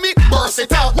it and let me burst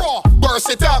it up. Raw. Burst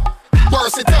it up.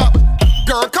 Burst it up.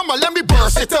 Girl, come on, let me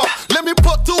burst it up. Let me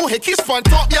put 2 hickeys front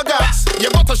top your guts. You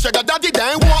got a sugar daddy, they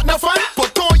ain't want no fun.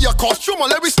 Put on your costume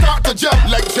and let me start to jump.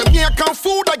 Like Jamaican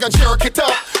food, I can jerk it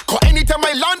up. Cause anytime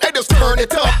I land, I just turn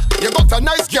it up. You got a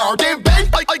nice girl, they bang.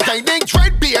 I dang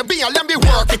dread, baby, and let me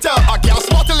work it up. A gas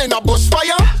bottle in a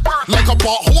bushfire. Like a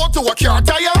pothole to a car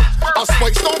tire. A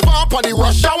spike stone pump on the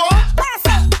rush hour.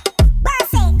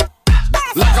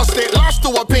 Like a state lost to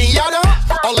a pinata.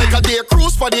 Or like a day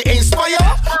cruise for the Inspire.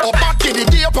 Or back in the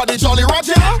day for the Jolly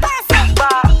Roger.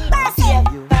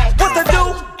 What to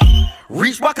do?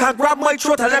 Reach back and grab my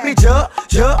throat and let me jerk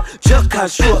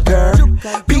and short, girl.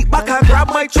 Beat back and grab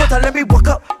my throat and let me walk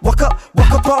up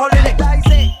all in it.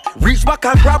 Reach back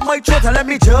and grab my throat and let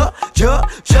me jerk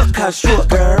and short,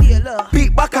 girl.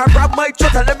 Beat back and grab my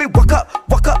throat and let me walk up.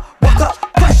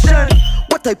 Question: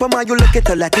 what type of man you looking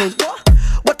to letting?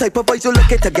 What type of boys you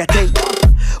looking to getting?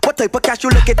 What type of cash you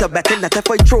looking to betting? That if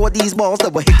I throw these balls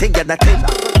that we're hitting, you're nothing.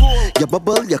 You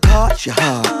bubble, you catch, you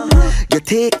hard. You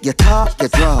take, you talk, you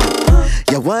draw.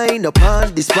 You wind up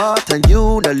on the spot and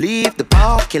you no leave the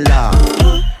parking lot.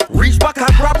 Reach back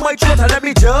and grab my throat and let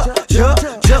me jerk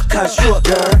and short,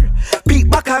 girl. Beat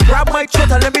back and grab my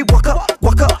throat and let me walk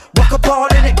up all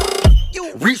in it.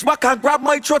 Reach back and grab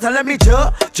my throat and let me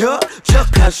jerk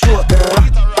and short, girl.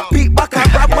 Beat back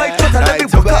and grab my throat and let me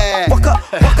walk up.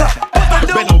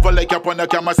 Bend over like you're on a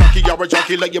Kawasaki, you're a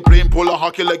jockey like you're playing polo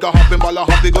hockey, like a hopping ball of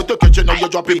hockey. Go to kitchen, now you're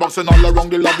dropping, bouncing all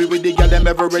around the lobby with the girl, them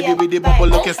ever ready with the bubble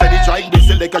looking steady. Drive this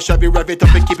like a Chevy, rev it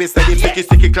up and keep it steady.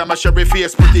 Sticky, climb a Sherry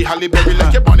face, pretty Halle Berry,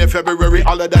 like you're born in February.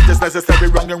 All of that is necessary,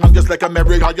 run just like a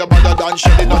merry. How you better than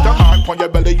Shelly, not a mark on your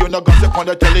belly, you know gossip on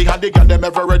the telly. And the girl, them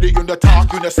ever ready, you know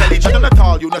talk, you know sell it. You know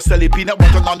tall, you know sell it, peanut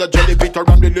butter on the jelly, beat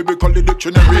around the lyrical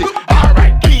dictionary.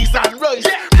 Alright, peas and rice,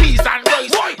 peas and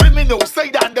rice. Women know say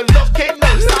that the love can't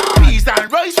nice. Peas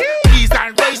and rice,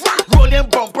 rolling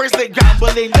bumpers like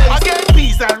gambling dice. Again,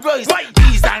 peas and rice,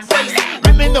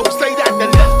 women know say that the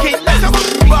love can't nice.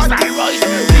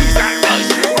 Peas and rice,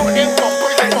 rolling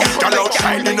bumpers like gambling dice. Girl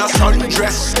outside in a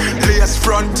sundress, lace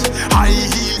front, high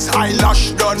heels,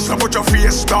 eyelash done. So put your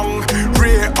face down,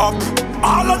 ray up.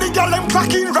 All of the gal them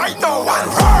clacking right now and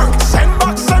work. Send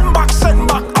back.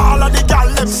 All of the gal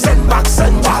them send back.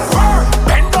 Work.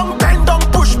 Bend down,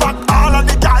 push back. All of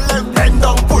the gal them bend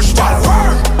down, push back.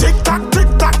 Work. Tick tack, tick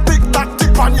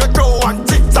on your toe and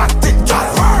tick tack.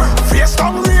 Work. Face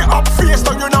down, ray up. Face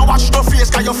down, you know watch no face,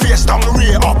 cause your face down,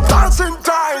 ray up. Dancing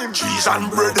time, cheese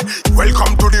and bread.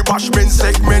 Welcome to the bashment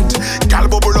segment. Gal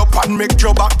bubble up and make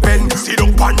your back bend. Sit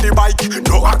up on the bike,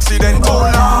 no accident. Oh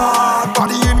Lord,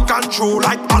 body in control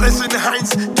like Alice in the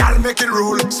hands. Gal make it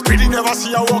roll. Spinny never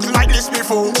see a walk like this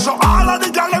before. So all of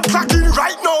the gal them clacking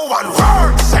right now and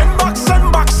work. Send back.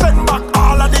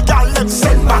 All of the gal them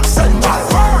send back.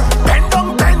 Work. Bend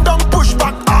down, push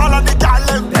back. All of the gal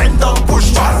them bend down,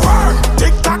 push back. Work.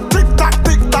 Tick tack,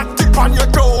 on your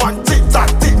toe and tick tack.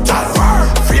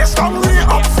 Work. Face down, way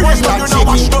up, face down. You know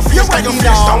watch no face, like your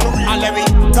face down. And let me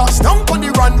touch down on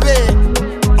the runway.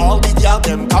 All the gal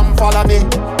them come follow me.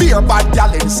 Be a bad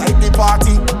gal inside the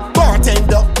party.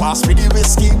 Bartender, pass me the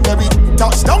whiskey, baby.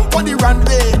 Touch down on the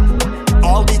runway.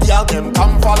 All the gal them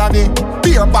come follow me.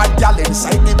 Be a bad gal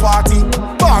inside the party.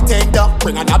 Bartender,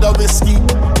 bring another whiskey.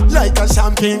 Like a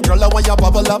champagne girl, when you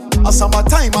bubble up. A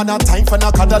summertime and a time for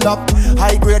no cuddle up.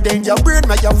 High grade danger bird,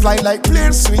 make you fly like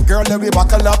plane. Sweet girl, let me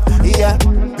buckle up. Yeah,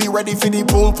 be ready for the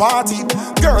pool party.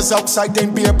 Girls outside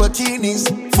them bare bikinis,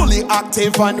 fully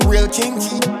active and real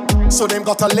kinky. So them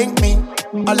gotta link me.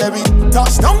 And let me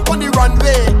touch down on the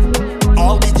runway.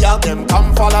 All the gal them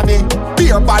come follow me. Be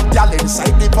a bad gal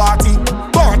inside the party.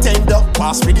 Bartender,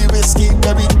 pass me the whiskey,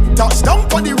 baby. Touch down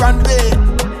on the runway.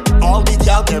 All the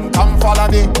gal them come follow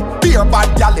me. Be a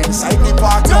bad gal inside the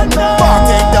party.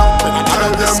 Bartender, bring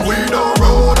another whiskey. We don't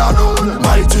roll alone.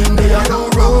 My team they a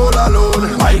don't roll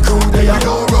alone. My crew they a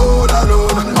don't roll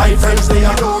alone. My friends they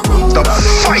a don't roll alone. The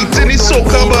fighting is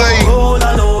soca, boy. Roll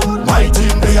alone. My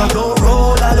team they a don't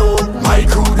roll alone. My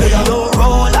crew they a don't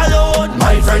roll alone.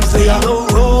 My friends they a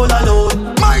don't roll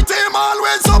alone. My team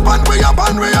always up and we up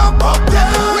and we up. Yeah.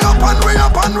 We up and we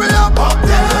up and we up.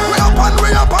 Yeah. We up and we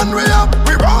up and we up.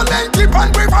 We rolling deep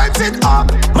and we vibes it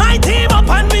up. My team up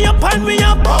and we up and we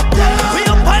up. Yeah. We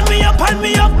up and we up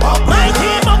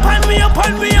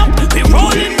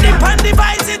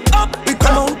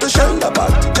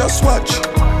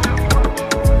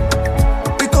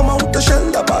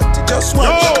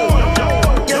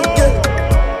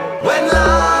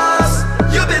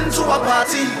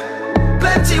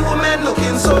Plenty women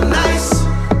looking so nice.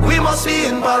 We must be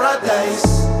in paradise.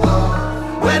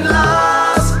 When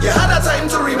last you had a time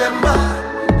to remember,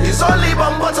 it's only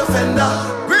bumper to fender.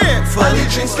 Grateful. And the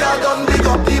drinks girl done big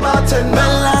up the bartender.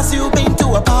 When last you been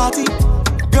to a party?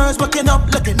 Girls waking up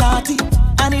looking naughty.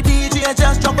 And the DJ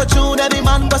just drop a tune. Every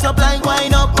man bust a blind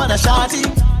wine up on a shawty.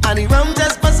 And the rum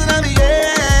just bustin' on me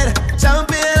head.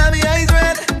 Champagne on me eyes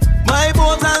red. My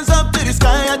both hands up to the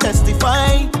sky, I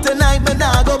testify. Tonight me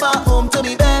nah go back home to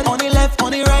me bed. On the left,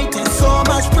 on the right, it's so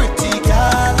much pretty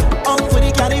girl. Out for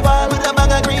the carnival with a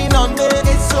bag of green on me.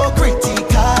 It's so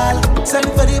critical.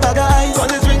 Send for the bag of ice, cause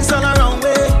the drinks all around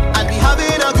me. And we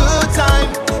having a good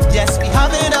time. Yes, we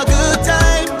having a good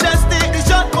time. Just take the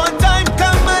shot one time.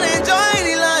 Come and enjoy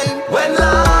the line. When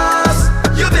last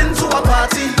you been to a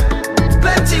party?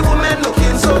 Plenty women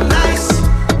looking so nice.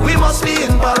 We must be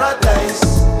in paradise.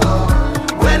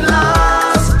 When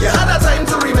last you had a time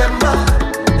to remember,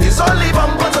 it's only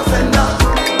bumper to fender.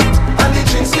 And the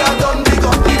drinks you done big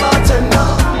up the bartender.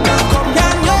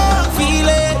 Can you feel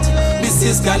it? This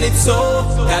is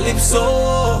Calypso,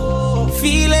 Calypso.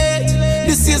 Feel it?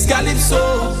 This is Calypso.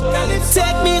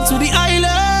 Take me to the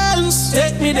islands.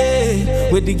 Take me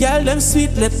there. With the girl them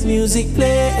sweet, let music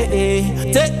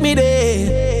play. Take me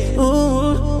there.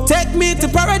 Ooh. Take me to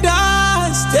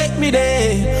paradise. Take me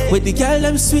there. With the girl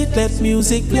them sweet, let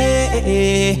music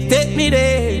play. Take me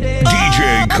there.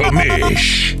 DJ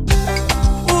Commish.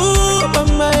 Ooh,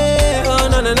 mama, oh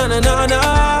no no no no no no.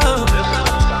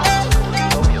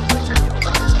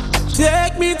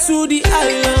 Take me to the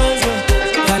islands.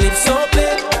 Calypso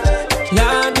play.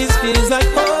 Now this feels like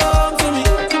home to me.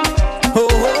 Oh,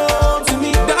 home to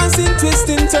me. Dancing,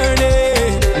 twisting,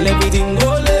 turning. Everything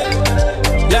go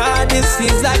left. Now this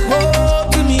feels like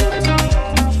home to me.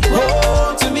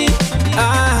 Home to me.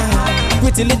 Ah,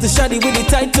 pretty little shawty with the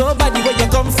tight toe body, where you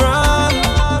come from?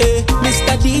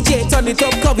 Mr. DJ, turn it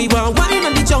up, cause we want wine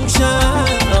on the junction.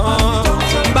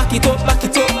 Back it up,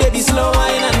 baby, slow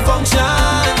wine and function.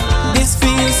 This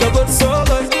feels so good, so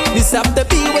good. This have to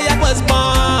be where I was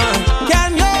born.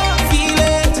 Can you feel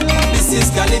it? This is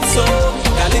Calypso,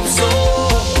 Calypso.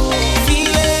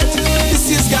 Feel it? This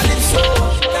is Calypso,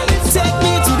 Calypso. Take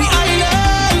me to the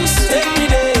islands. Take me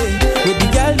there. With the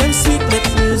girl them sweet, let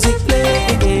music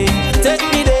play. Take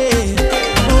me there.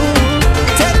 Ooh.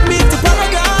 Take me to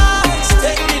paradise.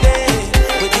 Take me there.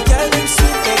 With the girl them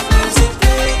sweet, let music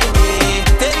play.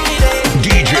 Take me there.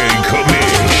 DJ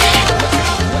Commish.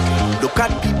 Look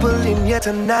at people in here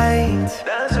tonight.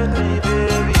 Dance with me,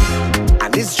 baby.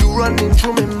 And it's you running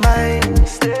through my mind.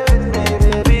 Stay with me,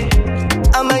 baby.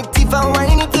 I might even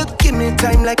whine if you give me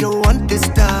time like you want this,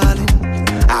 darling.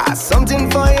 I have something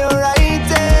for you right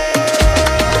there.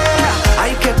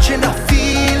 I catching a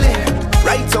feeling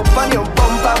right up on your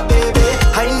bumper, baby.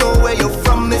 I know where you're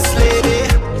from, Miss Lady.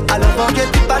 I love how you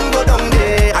dip and go down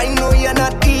there. I know you're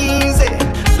not easy.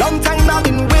 Long time I've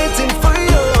been waiting for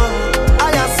you.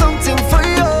 I have something for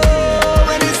you.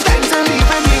 When it's time to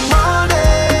leave in the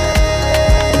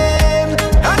morning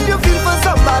and you feel for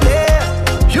somebody,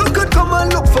 you could come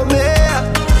and look for me.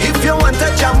 If you want a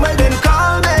jam, well then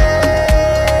call me.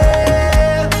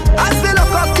 I still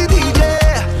look up the DJ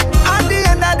at the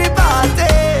end of the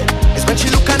party. It's when she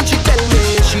look and she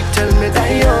tell me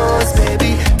Dios,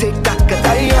 baby. Take back a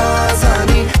Dios,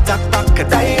 honey. Take back a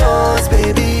Dios,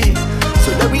 baby. So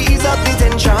that we ease up the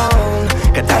tension.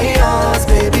 Dios,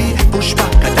 baby. Push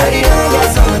back a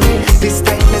Dios, honey. This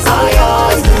time is all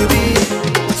yours, baby.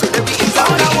 So that we ease up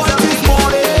the tension.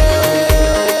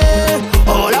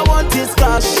 All I want is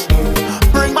cash.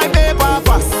 Bring my paper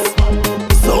fast,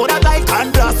 so that I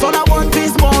can blast. All I want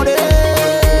is money.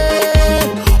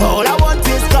 All I want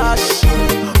is cash.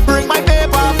 Bring my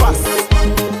paper fast,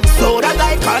 so that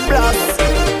I can blast.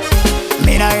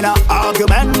 Me not in a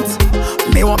argument.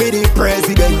 Me want be the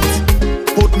president.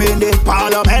 Put me in the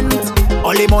parliament.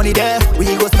 Only money there, we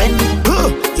go spend.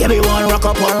 Everyone rock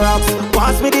up on rocks.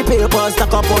 Pass me the paper,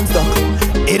 stack up on stock.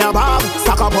 In a bag,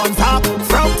 stack up on stock.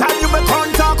 From time you me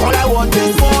contact, all I want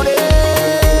is money.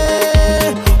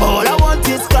 All I want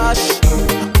is cash.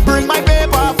 Bring my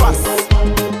paper fast,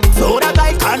 so that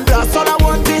I can blast. All I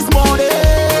want is money.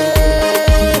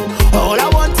 All I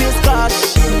want is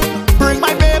cash. Bring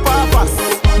my paper fast,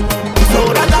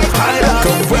 so that I can blast.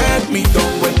 Come wet me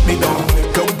down, wet me down.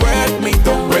 Come wet me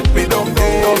down, wet me down.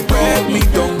 Come wet me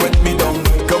down, wet me down.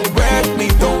 Come wet me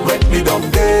down, wet me down.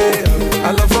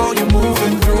 I love how you're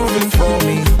moving, grooving for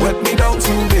me. Wet me down.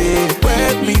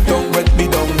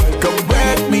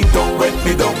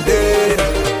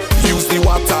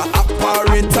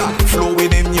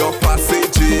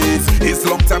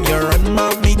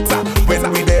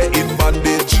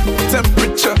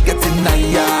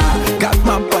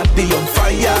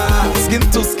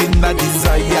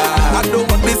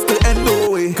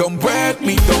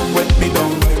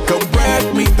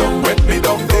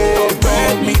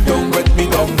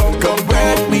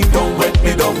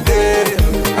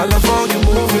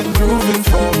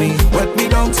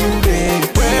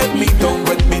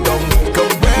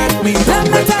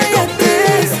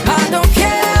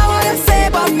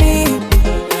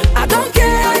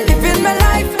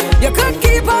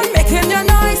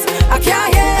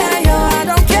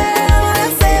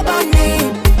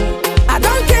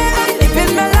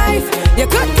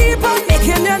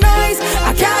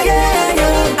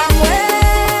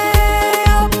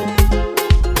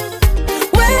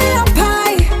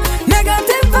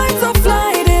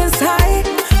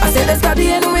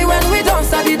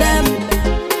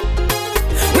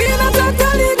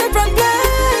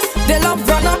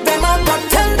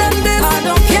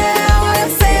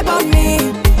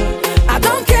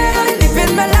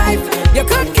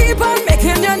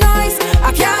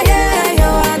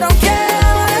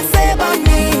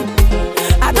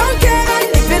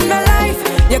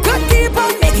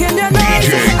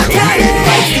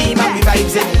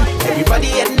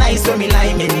 nice when me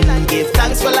liming. Give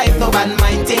thanks for life, no bad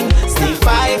mind thing. Stay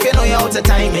 5, you know you're out of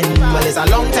timing. Well, it's a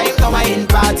long time now I in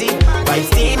party. Vibes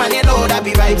team and you know that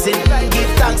be vibes in. Give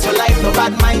thanks for life, no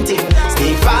bad mind thing.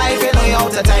 Stay 5, you know you're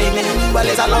out of timing. Well,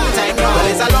 it's a long time now. Well,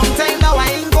 it's a long time now I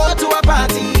ain't go to a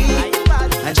party.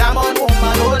 I jam on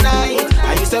woman all night.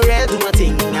 I used to real do my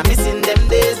thing. I'm missing them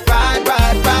days, bad.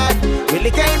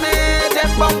 Really came in,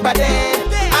 them bumper dead.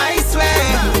 I swear,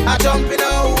 I jumping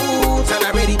out and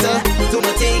I'm ready to do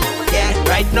my thing. Yeah,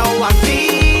 right now I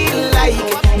feel like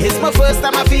it's my first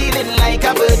time I'm feeling like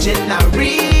a virgin. I'm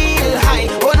real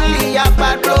high. Only a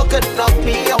bad broken knock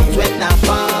me out when I'm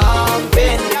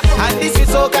bumping. And this is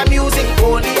soca music,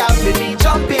 only after me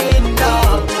jumping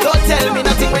up. Don't tell me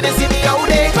nothing when they see me out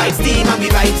there. Vibes team and me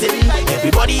vibes in.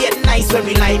 Everybody get nice when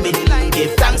we liming.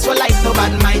 Give thanks for life, no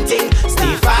bad mind thing.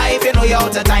 Stay 5, you know you're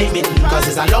out of timing. Cause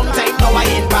it's a long time now I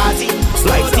ain't party.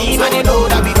 Vibes team and you know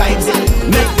that we vibes in.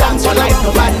 Give thanks for life,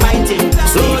 no bad mind thing.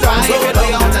 Stay 5, you know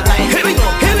you're out of timing. Here we go,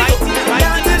 here we go.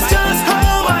 That is just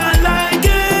how I like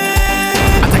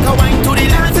it. I take a wine to the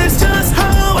dance, it's just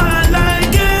how I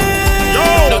like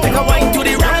it. Don't take a wine to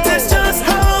the right, it's just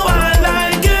how I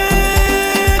like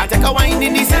it. I take a wine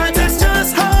in the center, it's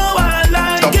just how I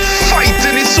like it. The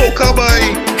fighting is soca,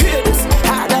 boy.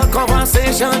 Had a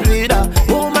conversation with a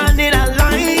woman in a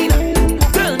line.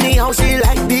 Tell me how she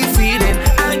like the feeling.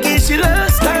 I guess she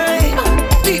lost time.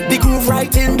 Keep the groove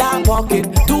right in that pocket.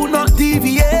 Do not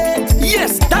deviate.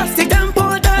 Yes, that's the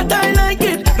tempo that I like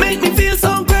it. Make me feel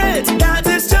so great. That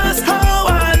is just how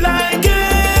I like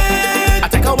it. I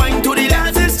take a wine to the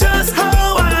dance, it's just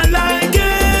how I like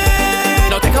it.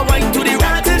 Now take a wine to the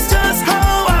right, it's just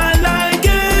how I like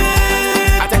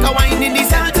it. I take a wine in the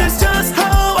center, it's just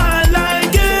how I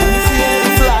like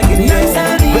it. Flag in the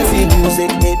air, Messi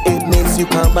music, it makes you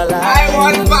come alive. I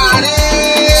want party.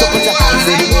 So put your hands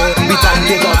in the air, we thank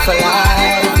you God for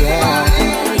life, yeah.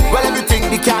 Well, everything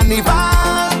the carnival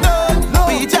done,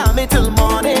 we jam it till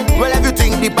morning. Well,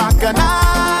 everything the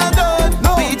bacchanal done,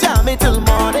 we jam it till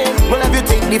morning. Well,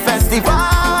 everything the festival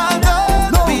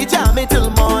done, we jam it till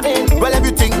morning. Well,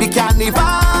 everything the carnival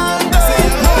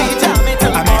done, we jam it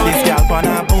till morning. I met this girl on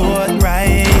a boat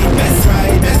ride. Best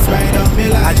ride of me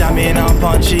life. I jam in on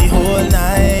punchy whole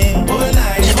night.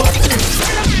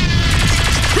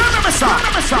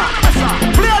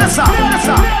 Play the song.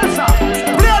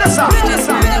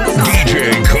 DJ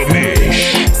Kamish.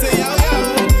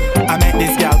 I met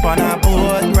this girl on a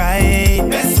boat ride.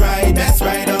 Best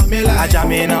ride of me life. I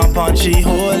jam in on punchy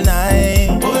whole night.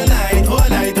 Whole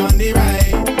night on the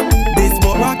ride. This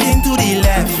boat rocking to the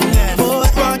left,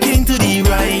 boat rocking to the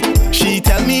right. She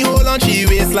tell me hold on, she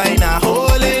waistline a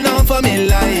holding on for me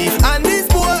life. And this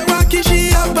boat rocking,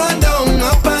 she up and down.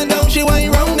 She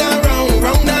wind round and round,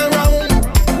 round and round.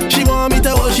 She want me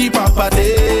to hold she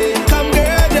property. Come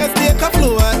girl, just take a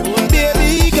float.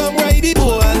 Baby, come ride the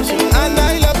boat. And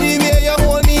I love the way you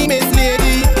hold me, Miss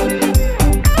Lady.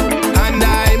 And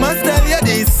I must tell you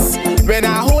this, when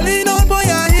I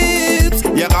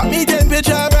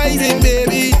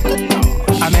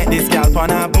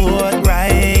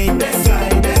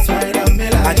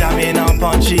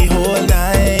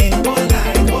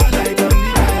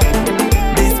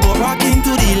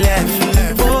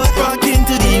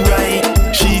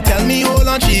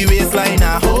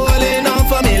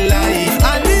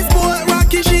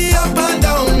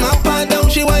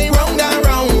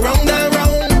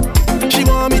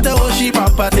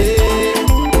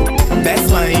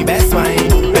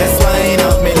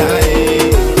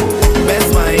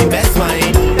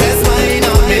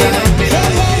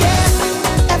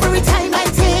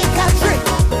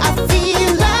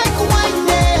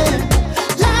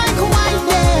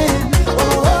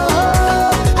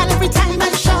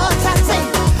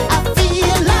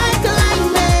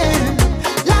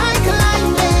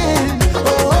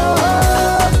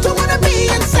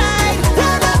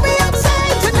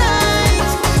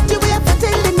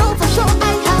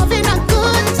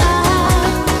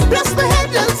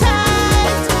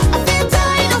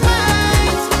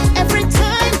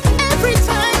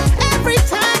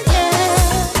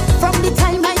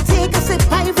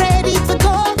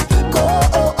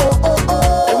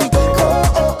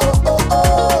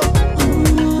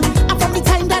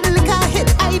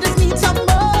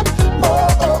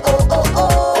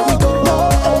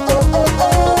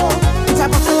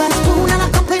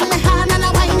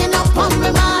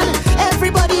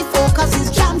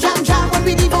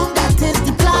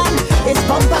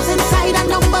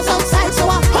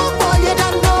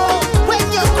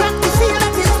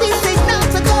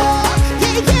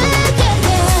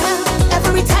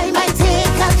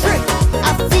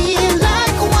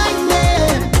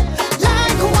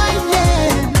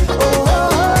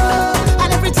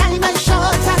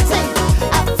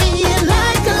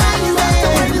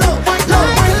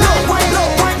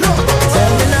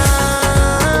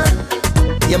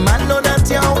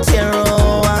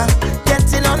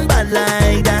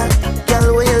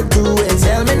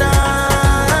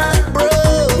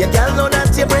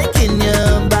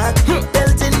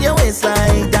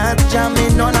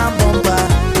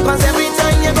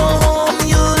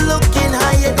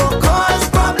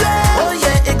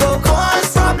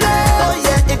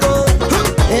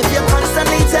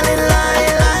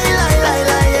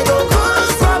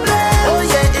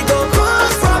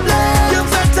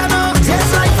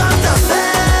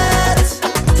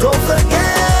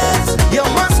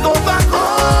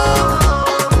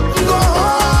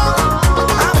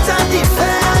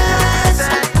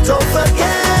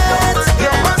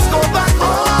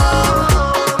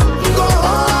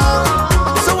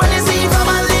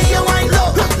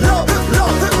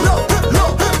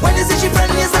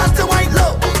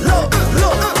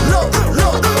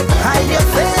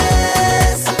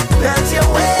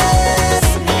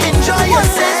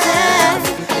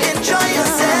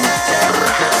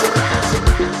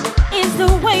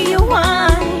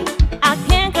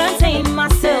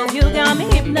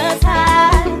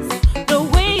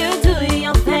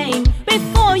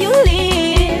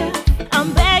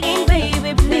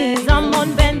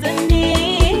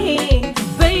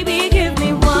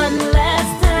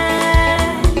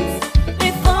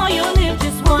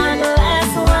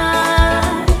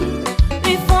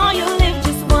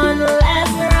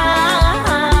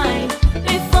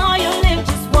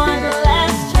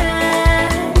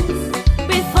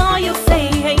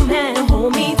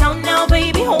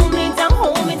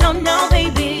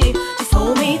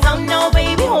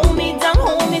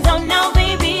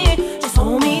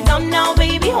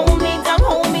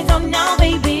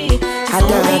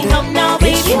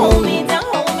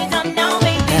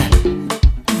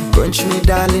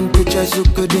pictures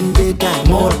look good in daytime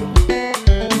mode.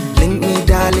 Link me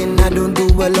darling, I don't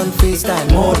do well on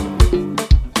FaceTime mode.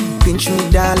 Pinch me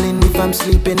darling, if I'm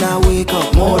sleeping I wake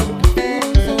up mode.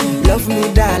 Love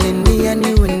me darling, me and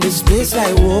you in this place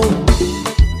like whoa.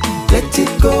 Let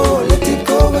it go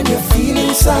when you're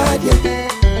feeling sad, yeah.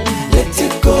 Let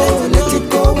it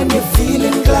go when you're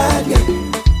feeling glad, yeah.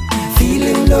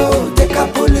 Feeling low, take a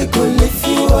bullet, go lift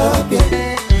you up,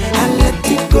 yeah. And let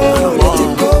it go when you're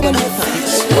feeling glad.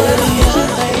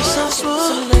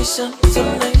 So nice, so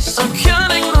nice. I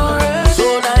can't ignore it.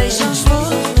 So nice and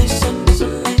smooth, so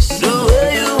nice. The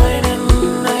way you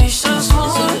whining, nice and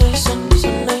smooth, so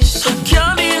nice. I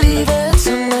can't believe it.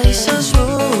 So nice and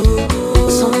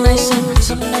smooth, so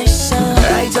nice.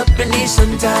 Right up in the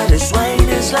sunshine, this wine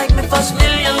is like my first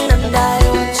million, and I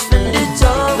want to spend it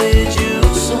all with you.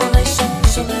 So nice.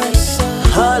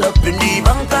 All up in the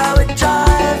bank, I would try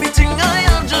everything I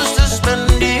am just to spend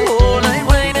the whole night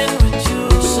whining with you.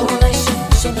 So nice.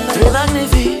 Très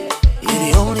magnifique, you're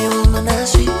the only woman I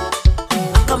see.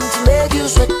 I come to make you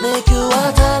sweat, make you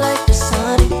water like the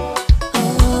sun.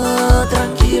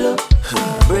 Tranquilo,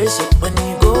 brace up when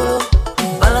you go low.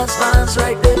 Balance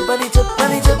right there, bunny tip,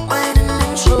 whining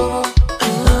and slow.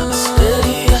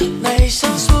 Steady, nice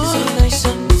and smooth,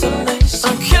 so nice.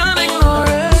 I can't ignore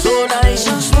it. So nice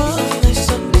and smooth,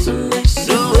 so nice.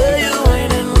 The way you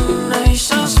whining,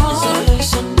 nice and smooth,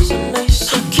 so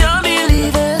nice. I can't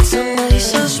believe it. So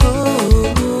nice and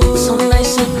smooth, so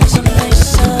nice.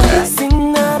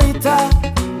 Señorita,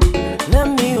 let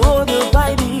me hold you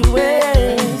by the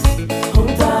waist.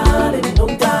 Oh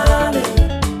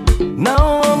darling.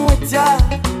 Now I'm with ya.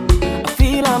 I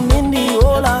feel I'm in the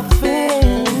whole of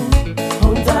fame.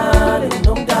 Oh darling.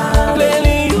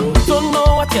 Clearly you don't know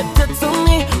what you did to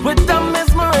me with that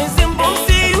mesmerizing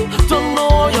bouncy. You don't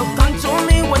know you control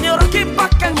me when you rock it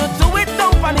back and you do it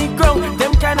down on the ground.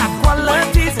 Them kind of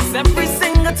qualities is every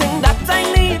single thing that I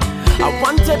need. I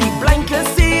want to be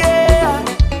Spinklezz, yeah.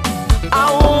 I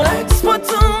won't ask for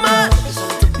too much,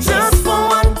 just for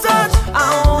one touch.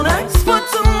 I won't ask for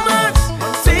too much,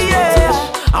 say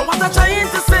yeah. And what I'm trying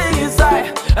to say is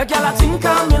a girl I think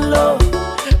I'm in love.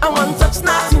 And one touch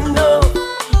not enough,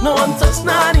 no one touch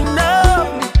not enough.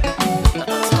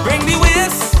 Bring the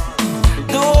waist,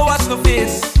 don't watch no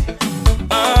face.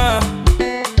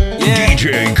 Yeah.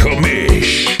 DJ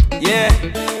Kamish. Yeah.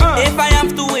 If I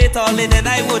have to wait all day, then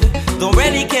I would. Don't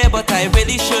really care, but I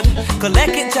really should.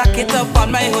 Collecting jacket up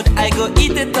on my hood, I go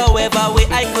eat it however way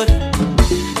I could.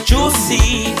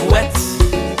 Juicy, wet,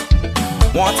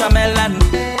 watermelon.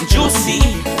 Juicy,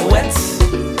 wet,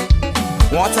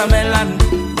 watermelon.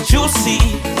 Juicy,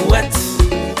 wet,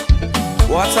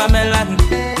 watermelon.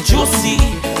 Juicy,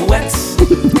 wet,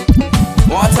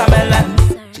 watermelon.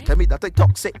 She tell me that I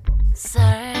toxic.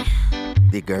 Sir,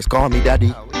 The girls call me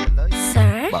daddy,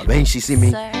 sir, but when she see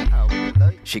me, sir,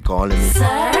 she calling me.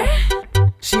 sir,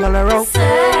 She on her own.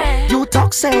 sir, You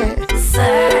toxic.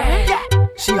 sir,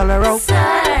 She on her own.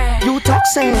 sir. You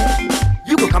toxic.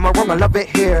 You gon' come around, I love it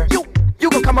here. You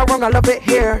gon' come around, I love it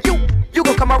here. You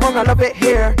gon' come around, I love it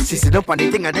here. She sit up on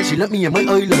the thing and then she let me in my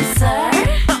island. Sir,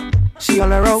 She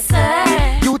on her own.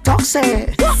 sir, You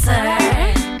toxic. sir,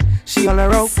 She on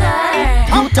her own. sir.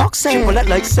 You toxic. She pull it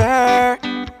like sir.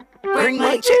 Bring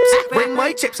my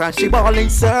chips, and she ballin',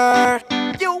 sir.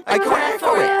 I cry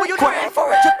for it, cry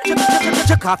for it.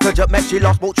 Check after jump, she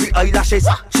lost about 3 eyelashes.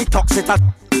 She toxic as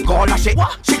goulash it.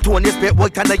 She Tionne this bit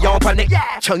white and the yarn on it.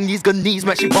 Chinese Guyanese,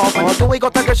 man, she ball on it. Although I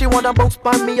got a girl, she wanna bounce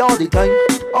pan me all the time.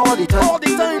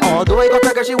 Although I got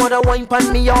a girl, she wanna wine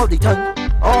pan me all the time.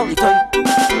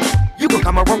 You gon'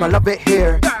 come around, I love it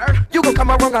here. You gon'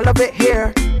 come around, I love it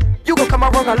here. You gon' come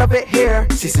around, I love it here.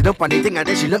 She sit up on the thing and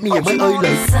then she let me in my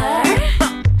island. Sir,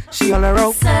 She on her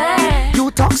own. sir,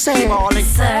 You toxic.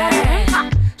 sir,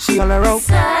 She on her own.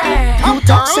 sir. You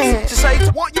toxic. She say,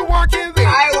 what you working with?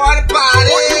 I want to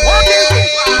party. What you working with?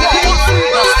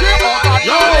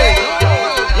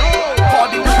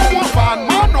 Party, you want van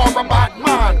man or a bad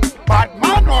man? Bad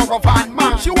man or a van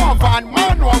man? She want van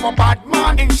man or a bad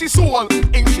man? In she soul.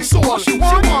 She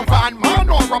want van man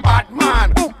or a bad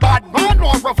man? Bad man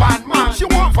or a van man? She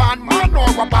want van man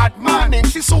or a bad man? In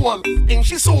she soul.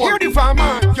 Hear the van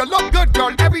man. You look good,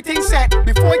 girl. Everything set.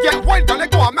 Before you get wild, girl,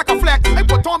 let go and make a flex. I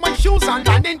put on my shoes and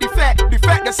land in the fat.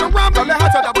 There's some ram, girl, let her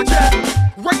to double check.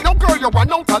 Right now, girl, you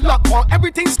run out of luck. While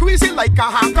everything squeezing like a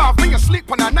handcuff. When you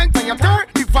sleep on the night and you turn,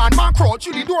 the van man crawl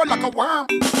through the door like a worm.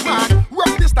 Man,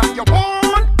 rock this that you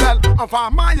want. Well, a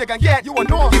van man you can get, you will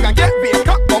know. You can get beat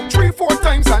up about 3-4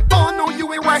 times and don't know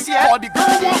you ain't wise yet. Or the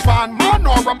girl want van man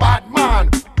or a bad man?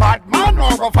 Bad man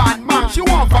or a van man? She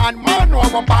want van man or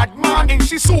a bad man? In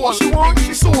she soul. She want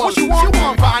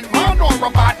van bad man or a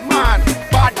bad man?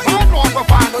 Bad man or a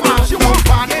bad man? She want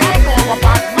bad man or a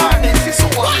bad man? And she's so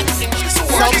what?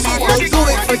 Some people do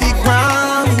it for the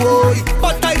ground, boy,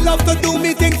 but I love to do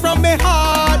me thing from my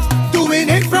heart, doing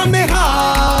it from my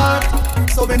heart.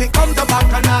 So when it comes to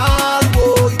Bacchanal,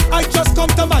 boy, I just come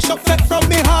to mash up set from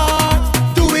my heart,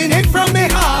 doing it from my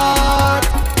heart.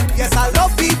 Yes, I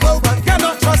love people, but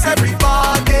cannot trust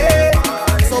everybody.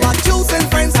 So I'm choosing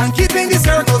friends and keeping the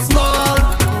circle small.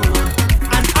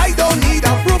 And I don't need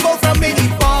approval from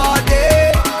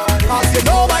anybody, cause you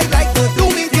know I like to do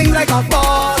me thing like a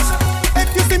boss.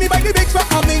 If you see me by the big truck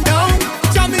coming down,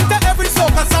 jamming to every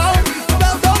soca sound,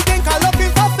 well, don't think I'm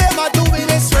looking for fame, I'm doing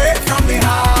it straight from the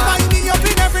heart. Find me up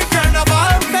in every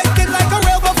carnival, making like a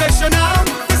real professional.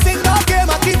 This ain't no game,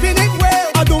 I'm keeping it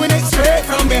real, I'm doing it straight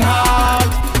from the heart.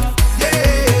 Yeah,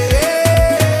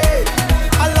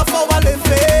 I love how I live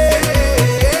it,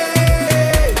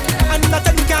 and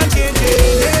nothing can change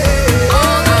it.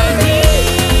 All I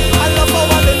need, I love how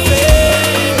I live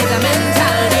it. is a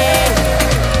mentality.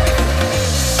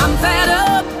 I'm fed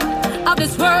up of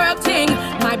this work thing.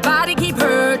 My body keep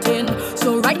hurting,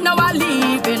 so right now I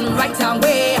leaving right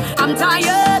away. I'm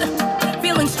tired,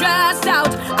 feeling stressed out.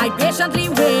 I patiently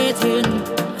waiting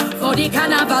for the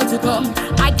carnival to come.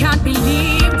 I can't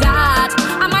believe that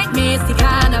I might miss the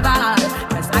carnival,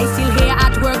 cause I still here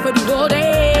at work for the whole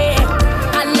day.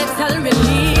 A little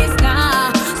release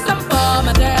now, some form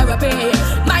of therapy.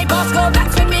 My boss go back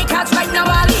to me, cause right now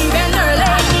I leaving early.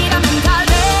 I need a mental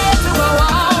day to go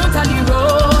out on the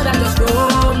road and just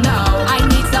roam now. I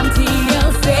need some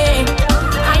TLC.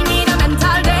 I need a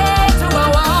mental day to go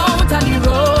out on the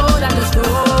road and just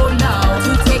roam now,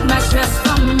 to take my stress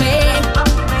from me.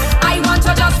 I want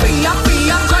to just free up,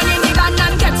 join in the band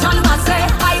and get on my say.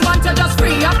 I want to just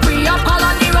free up, all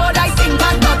on the road I sing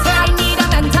and not say. I need a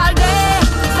mental day,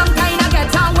 some kind of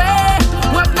getaway.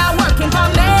 Work now working for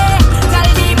me. Tell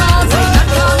the boss I'm not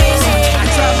coming in. I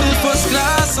travel first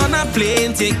class on a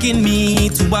plane, taking me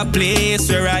to a place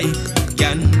where I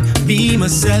can be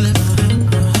myself.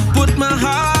 Put my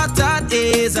heart at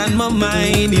ease and my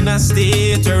mind in a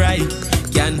state where I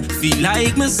can feel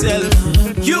like myself.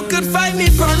 You could find me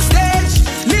from stage,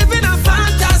 living a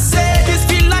fantasy. This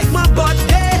feel like my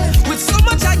birthday, with so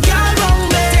much I got wrong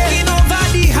me. Taking over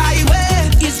the highway,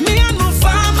 it's me and my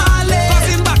family.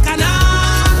 Passing back and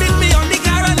on, meet me on the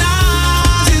Carnival.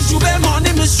 Since Jumbie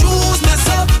morning, my shoes mess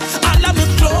up, all of my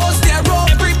clothes they're up.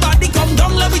 Everybody come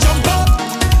down, let me jump up.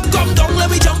 Come down, let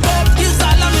me jump up. Yes,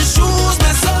 all of my shoes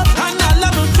mess up, and all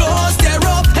of my clothes they're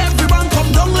up. Everyone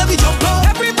come down, let me jump up.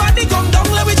 Everybody come down,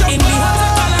 let me jump up. In the hot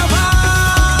carnival,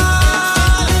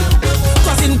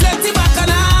 crossing plenty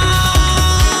Bacchanal,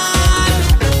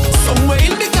 somewhere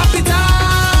in the capital,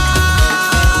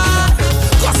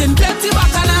 crossing plenty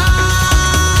Bacchanal.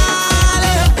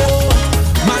 Oh,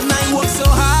 man, I work so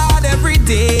hard every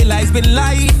day. Life's been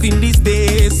life in these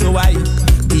days, so I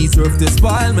deserve to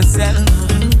spoil myself.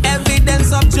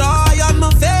 Evidence of joy on my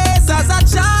face as a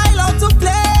child out to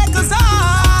play, cause I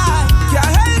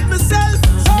can't help myself.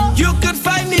 You could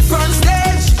find me from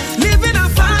stage, living a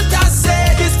fantasy.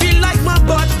 This feel like my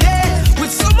birthday,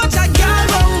 with so much I got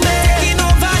wrong me. Taking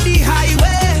over the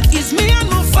highway, it's me and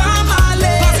my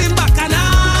family. Passing back and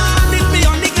on, meet me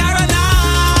on the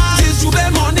Carnival. Since Jumbie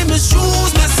morning, my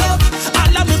shoes mess up,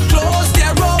 all of my clothes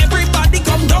they're up. Everybody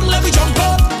come down, let me jump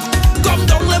up. Come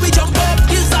down, let me jump up.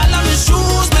 Yes, all of my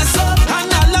shoes mess up,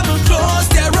 and all of my clothes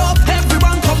they're up.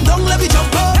 Everyone come down, let me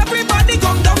jump up. Everybody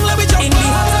come down, let me jump up. In the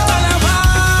hot carnival,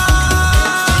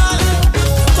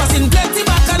 crossing plenty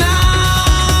Bacchanal,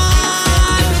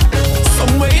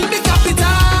 somewhere in the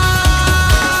capital,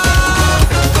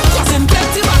 crossing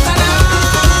plenty Bacchanal.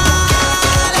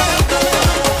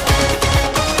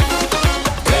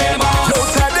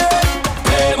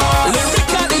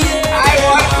 Lyrically, yeah. I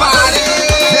want party.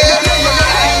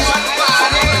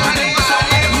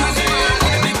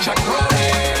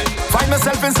 Find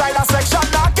myself inside a section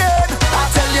again. I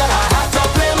tell you I had to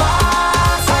play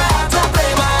mass, I had to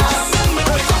play mass.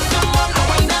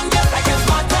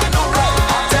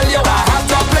 I tell you I had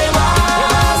to play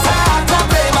mass, I had to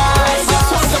play mass.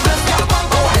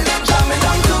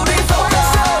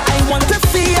 I want to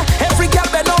feel every girl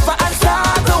bend over and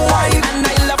start to whine, and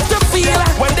I love to feel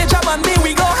when they jam on me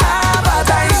we go have a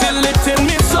time. Feel it in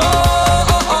me so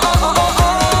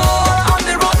on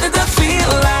the road it just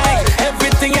feel like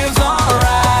everything is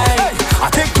alright. I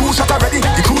take two shots already,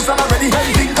 the cruise done already.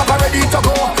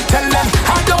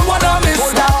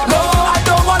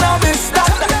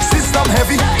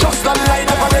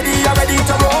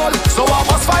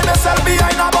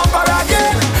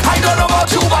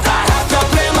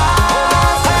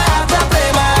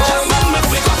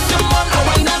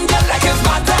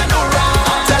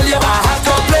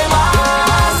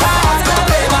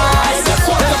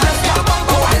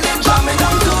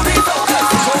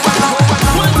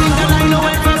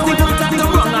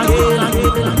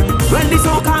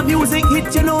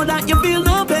 know that you feel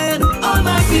no pain. All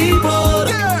my people,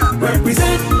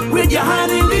 represent with your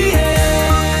hand in the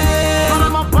air.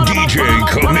 DJ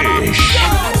Commish.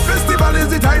 Festival is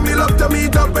the time we love to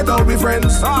meet up with all my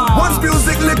friends. Once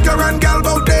music, liquor and gal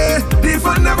out there, the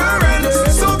fun never ends.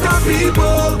 Soca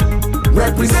people,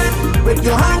 represent with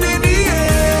your hand in the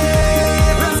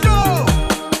air. Let's go.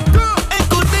 It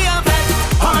could be a bet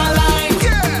on a line.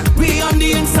 We on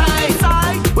the inside.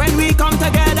 When we come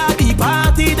together, the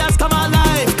party does come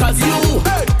alive. Cause you,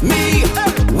 me,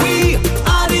 we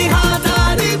are the heart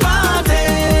of the party.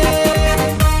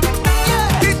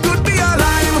 It could be a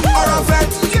lime or a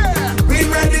vet. We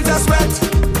ready to sweat.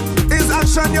 Is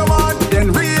action you want,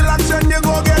 then real action you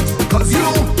go get. Cause you,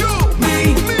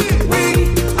 me, we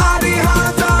are the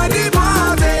heart of the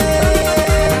party.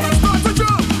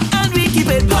 And we keep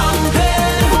it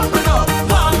pumping, pumping up,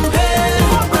 pumping,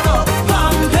 pumping up,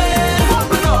 pumping,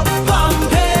 pumping up,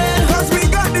 pumping. Cause we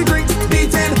got the drinks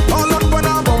beating, all up on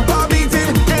our bumper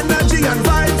beating, energy and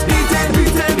vibes beating,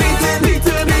 beating, beating,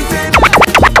 beating, beating.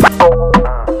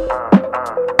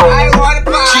 I want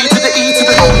party. G to the E to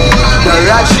the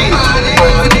Raji,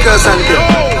 girls and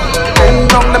girls. Bend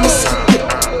down, let me slip it.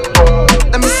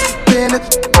 Let me slip in it.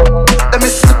 Let me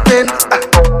slip in.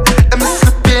 Let me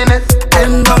slip in it.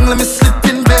 Bend down, let me slip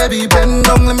in, baby. Bend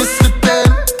down, let me slip in.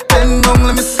 Bend down,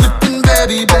 let me slip in,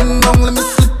 baby. Bend down, let me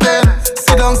slip in.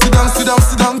 Sit down, sit down, sit down,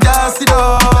 sit down, girl, sit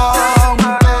down.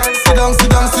 Sit down, sit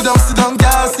down, sit down, sit down,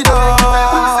 girl, sit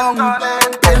down.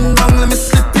 Bend down, let me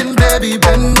slip in, baby.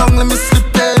 Bend down, let me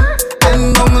slip in.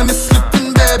 Bend down, let me slip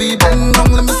in, baby. Bend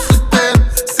down, let me slip in.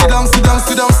 Sit down, sit down,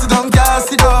 sit down, sit down, girl,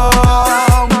 sit down.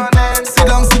 Sit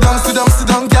down, sit down, sit down, sit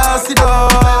down, girl, sit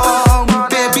down.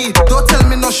 Baby, don't tell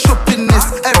me no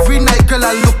shoppingness. Every night, girl,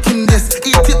 I look in this.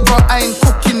 Eat it, but I ain't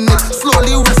cooking it.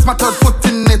 Slowly rest my third foot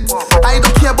in it. I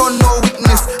don't care about no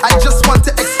weakness. I just want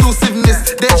the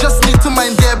exclusiveness. They just need to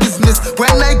mind their business. When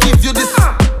I give you this,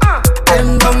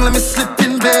 bend down, let me slip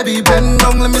in, baby. Bend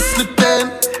down, let me slip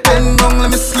in. Bend down, let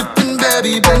me slip in,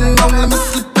 baby. Bend down, let me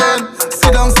slip in.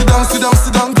 Sit down, sit down, sit down,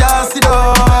 sit down, girl, sit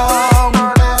down.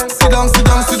 Sit down, sit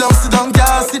down, sit down, sit down,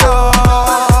 girl, sit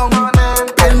down.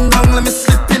 Bend down, let me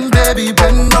slip in, baby.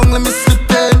 Bend down, let me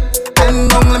slip in. Bend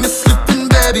down, let me slip in,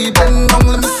 baby. Bend down,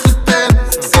 let me slip in.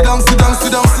 Sit down, sit down,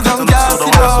 sit down, sit down, girl,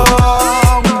 sit down.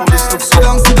 Sit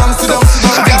down, sit down, sit down, sit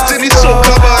down, girl, sit down.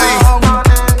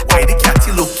 Why the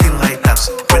catty looking like that?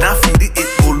 When I feed it, it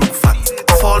go look fat.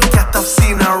 For the cat I've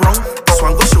seen her wrong, this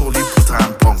one go surely put her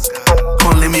on punk.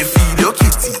 Come let me feed your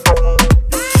kitty,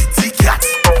 kitty cat.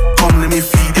 Come let me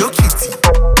feed your kitty,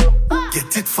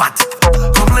 get it fat.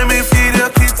 Come let me feed your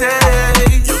kitty,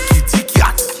 your kitty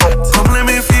cat. Come let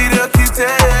me feed your kitty,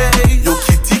 your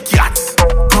kitty cat.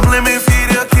 Come let me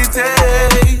feed your kitty,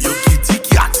 your kitty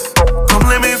cat. Come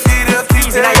let me feed your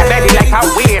kitty. Now your belly like a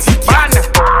waist man.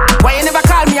 Why you never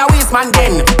call me a waste man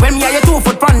then? When me are your 2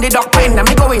 foot from the duck pen, and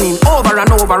me going in over and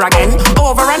over again,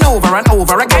 over and over and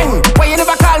over again. Why you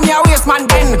never call me a waste man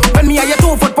then? When me are your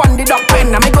 2 foot from the duck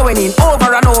pen, and me going in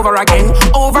over and over again,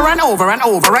 over and over and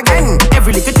over again.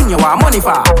 Every little thing you want money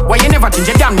for. Why you never change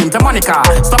your damn name to Monica?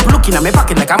 Stop looking at me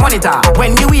pocket like a monitor.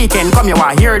 When the weekend come, you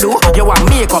want hairdo, you want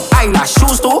makeup, eyelash,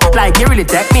 shoes too. Like you really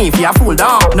take me for a fool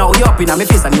down. Now you up in my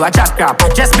face and you a chat crap.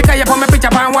 Just because you put my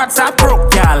picture on WhatsApp, broke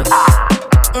girl.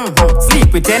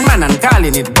 Sleep with 10 man and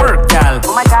calling it work, girl.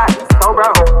 Oh my God, so bro.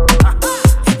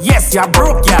 Yes, you're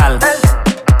broke, girl.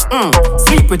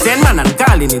 Sleep with 10 man and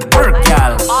calling it work,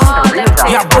 girl.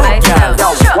 You're broke, girl.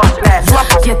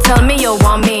 You tell me you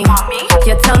want me.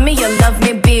 You tell me you love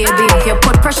me, baby. You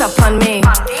put pressure upon me.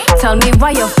 Tell me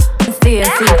why you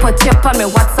seriously put you on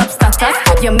my WhatsApp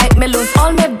status. You make me lose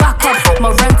all my backups.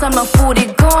 My rent and my food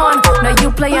is gone. Now you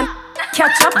playing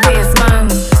catch up ways, man.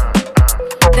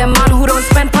 The man who don't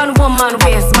spend on woman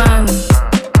ways, man.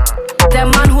 The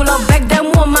man who love beg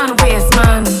them woman ways,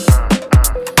 man.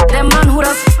 The man who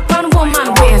does on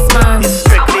woman ways, man.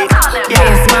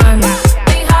 Ways, man.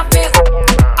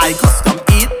 I custom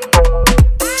eat,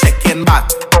 chicken back,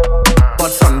 but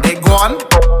Sunday gone,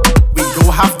 we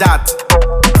don't have that.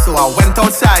 So I went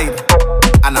outside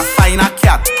and I find a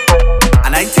cat,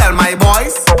 and I tell my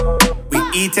boys we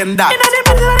eating that. In the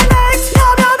middle of the night,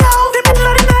 meow meow meow. The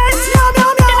middle of the night, meow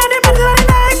meow meow. In the middle of the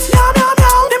night, meow meow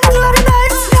meow. The middle of the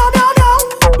night, meow meow meow.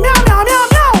 Meow meow meow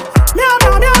meow. Meow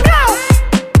meow meow meow.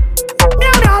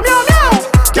 Meow meow meow meow.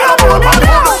 Meow meow meow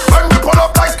meow. When we pull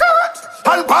up like skirt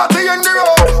and party in the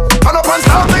road, turn up and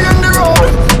party in the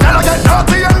road, then I get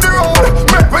naughty in the road.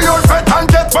 Make me your fat and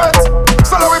get wet.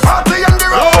 So now we party in the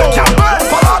road.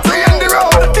 Party in the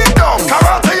road. Kick down,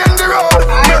 karate in the road.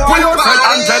 Make me your fat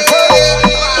and get wet.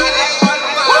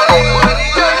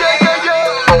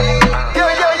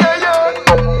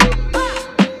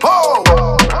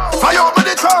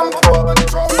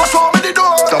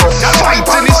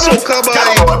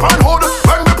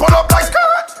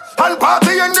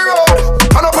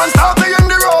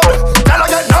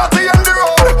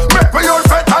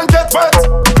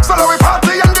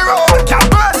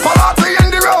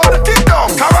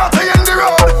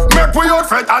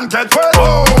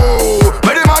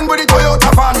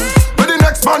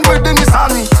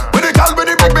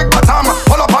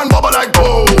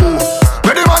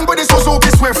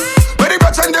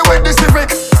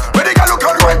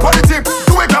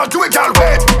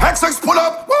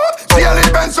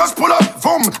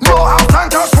 No half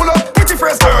tank cash full up. Pretty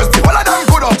fresh girls, the whole of them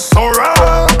good up. So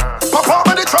raw, pop up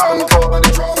in the trunk,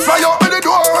 fly up in the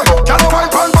door. Gyal up wine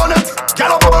pan bonnet,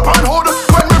 gyal up bubble pan hood.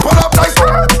 When we pull up like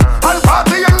skirt and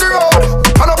party in the road,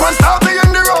 pull up and starty in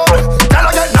the road. Gyal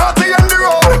a get naughty in the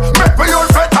road, make we all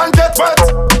fret and get wet.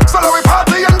 So now we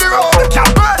party in the road, gyal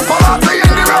bread, party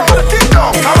in the road. Yo,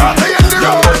 karate in the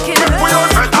road, make we all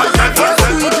fret and get wet.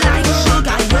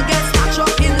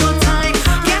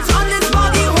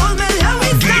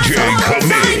 DJ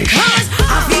Kamish.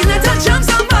 I feel it to jump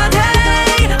somebody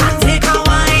and take a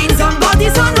wine. Somebody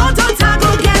so no to go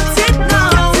get it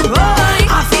now.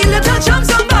 I feel it to jump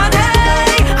somebody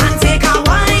and take a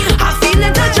wine. I feel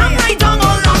it to jump right down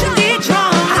along the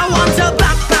drum. I want to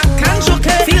back and shook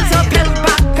it. Feel to bend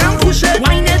back and push it.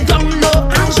 Wine it down low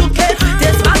and shook it.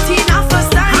 This party not for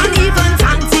style. And even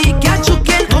Tanti get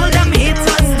shooked. All them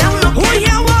haters down look. Oh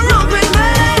yeah, what wrong with me?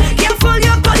 Yeah, full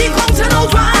your body come to no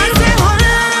wine.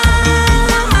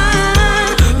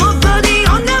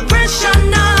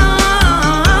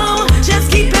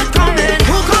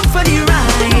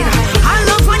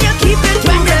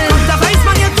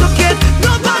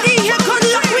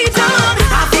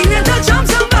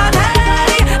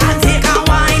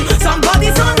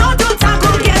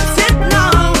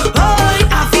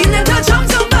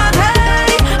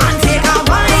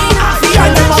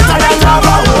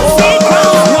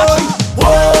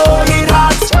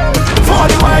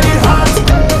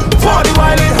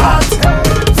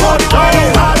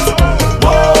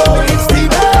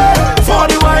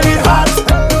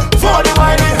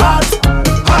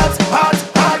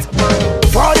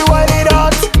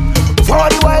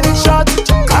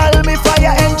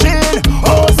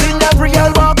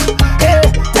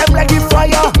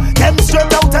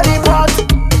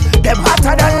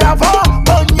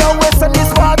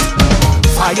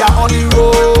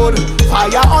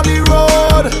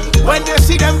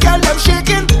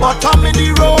 Bottom in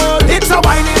the road, it's a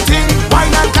whining thing,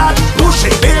 wine and catch. Push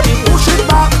it, baby, push it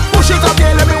back, push it up,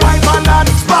 yeah, let me wine for that,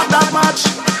 spark that match.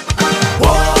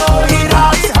 Whoa, it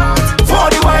hot,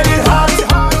 for the while it hot,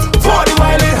 for the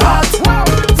while it hot,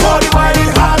 for the while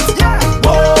it hot.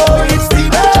 Whoa, it's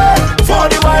steamy, for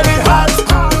the while it hot,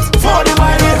 for the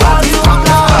while it hot.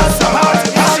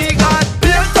 She got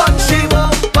built on, she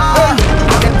won't buy.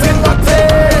 I get in the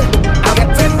day, I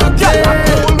get in the day.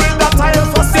 Cool with that tile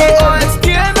for sale.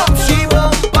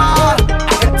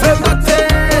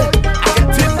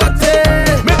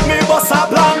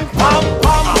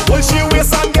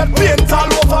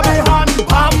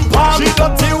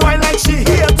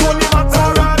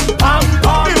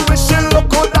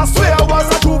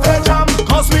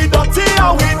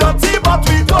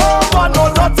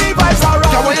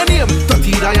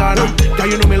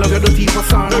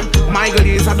 My girl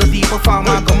is a dirty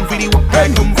performer. Come for the work, I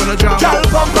come for the drama. Gyal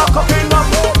bumper cooking up,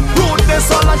 rudeness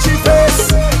all on she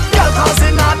face. Gyal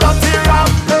causing a dirty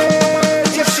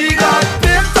rampage. If she got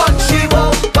big done, she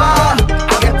won't bar.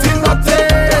 I get in the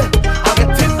day, I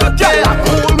get in the day. Gyal a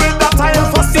cool with that tile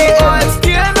for sale. The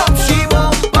stand up, she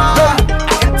won't bar.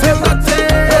 I get in the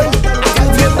day, I get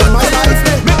in the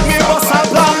day. Make me bust a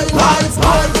blank, I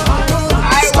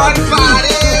want party.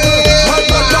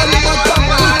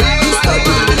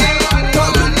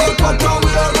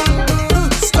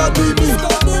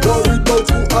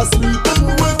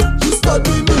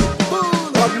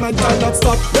 Cannot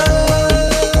stop me,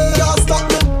 can't stop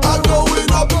me. I'm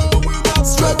going up,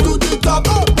 straight to the top.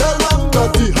 Tell 'em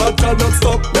dirty hot cannot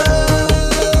stop me,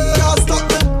 can't stop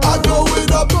me. I'm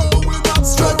going up,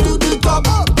 straight to the top.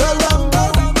 Tell 'em,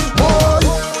 boy,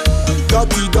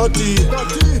 dirty,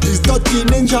 these dirty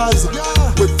ninjas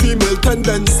with female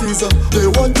tendencies. They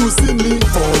want to see me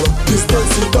fall. These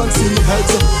dancey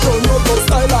heads don't know no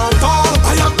style at all.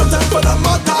 I am the type for them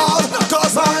at all,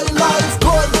 'cause I life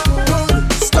good.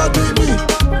 Study me,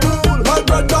 my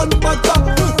bread and butter.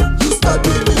 You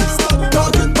study me,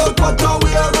 talking about what you're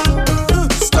wearing.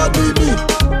 Study me,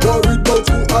 worried about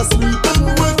who I'm sleeping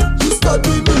with. You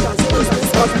study me.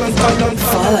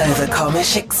 Follow the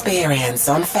Kamish Experience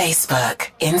on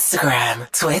Facebook,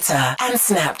 Instagram, Twitter, and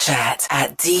Snapchat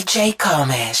at DJ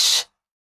Kamish.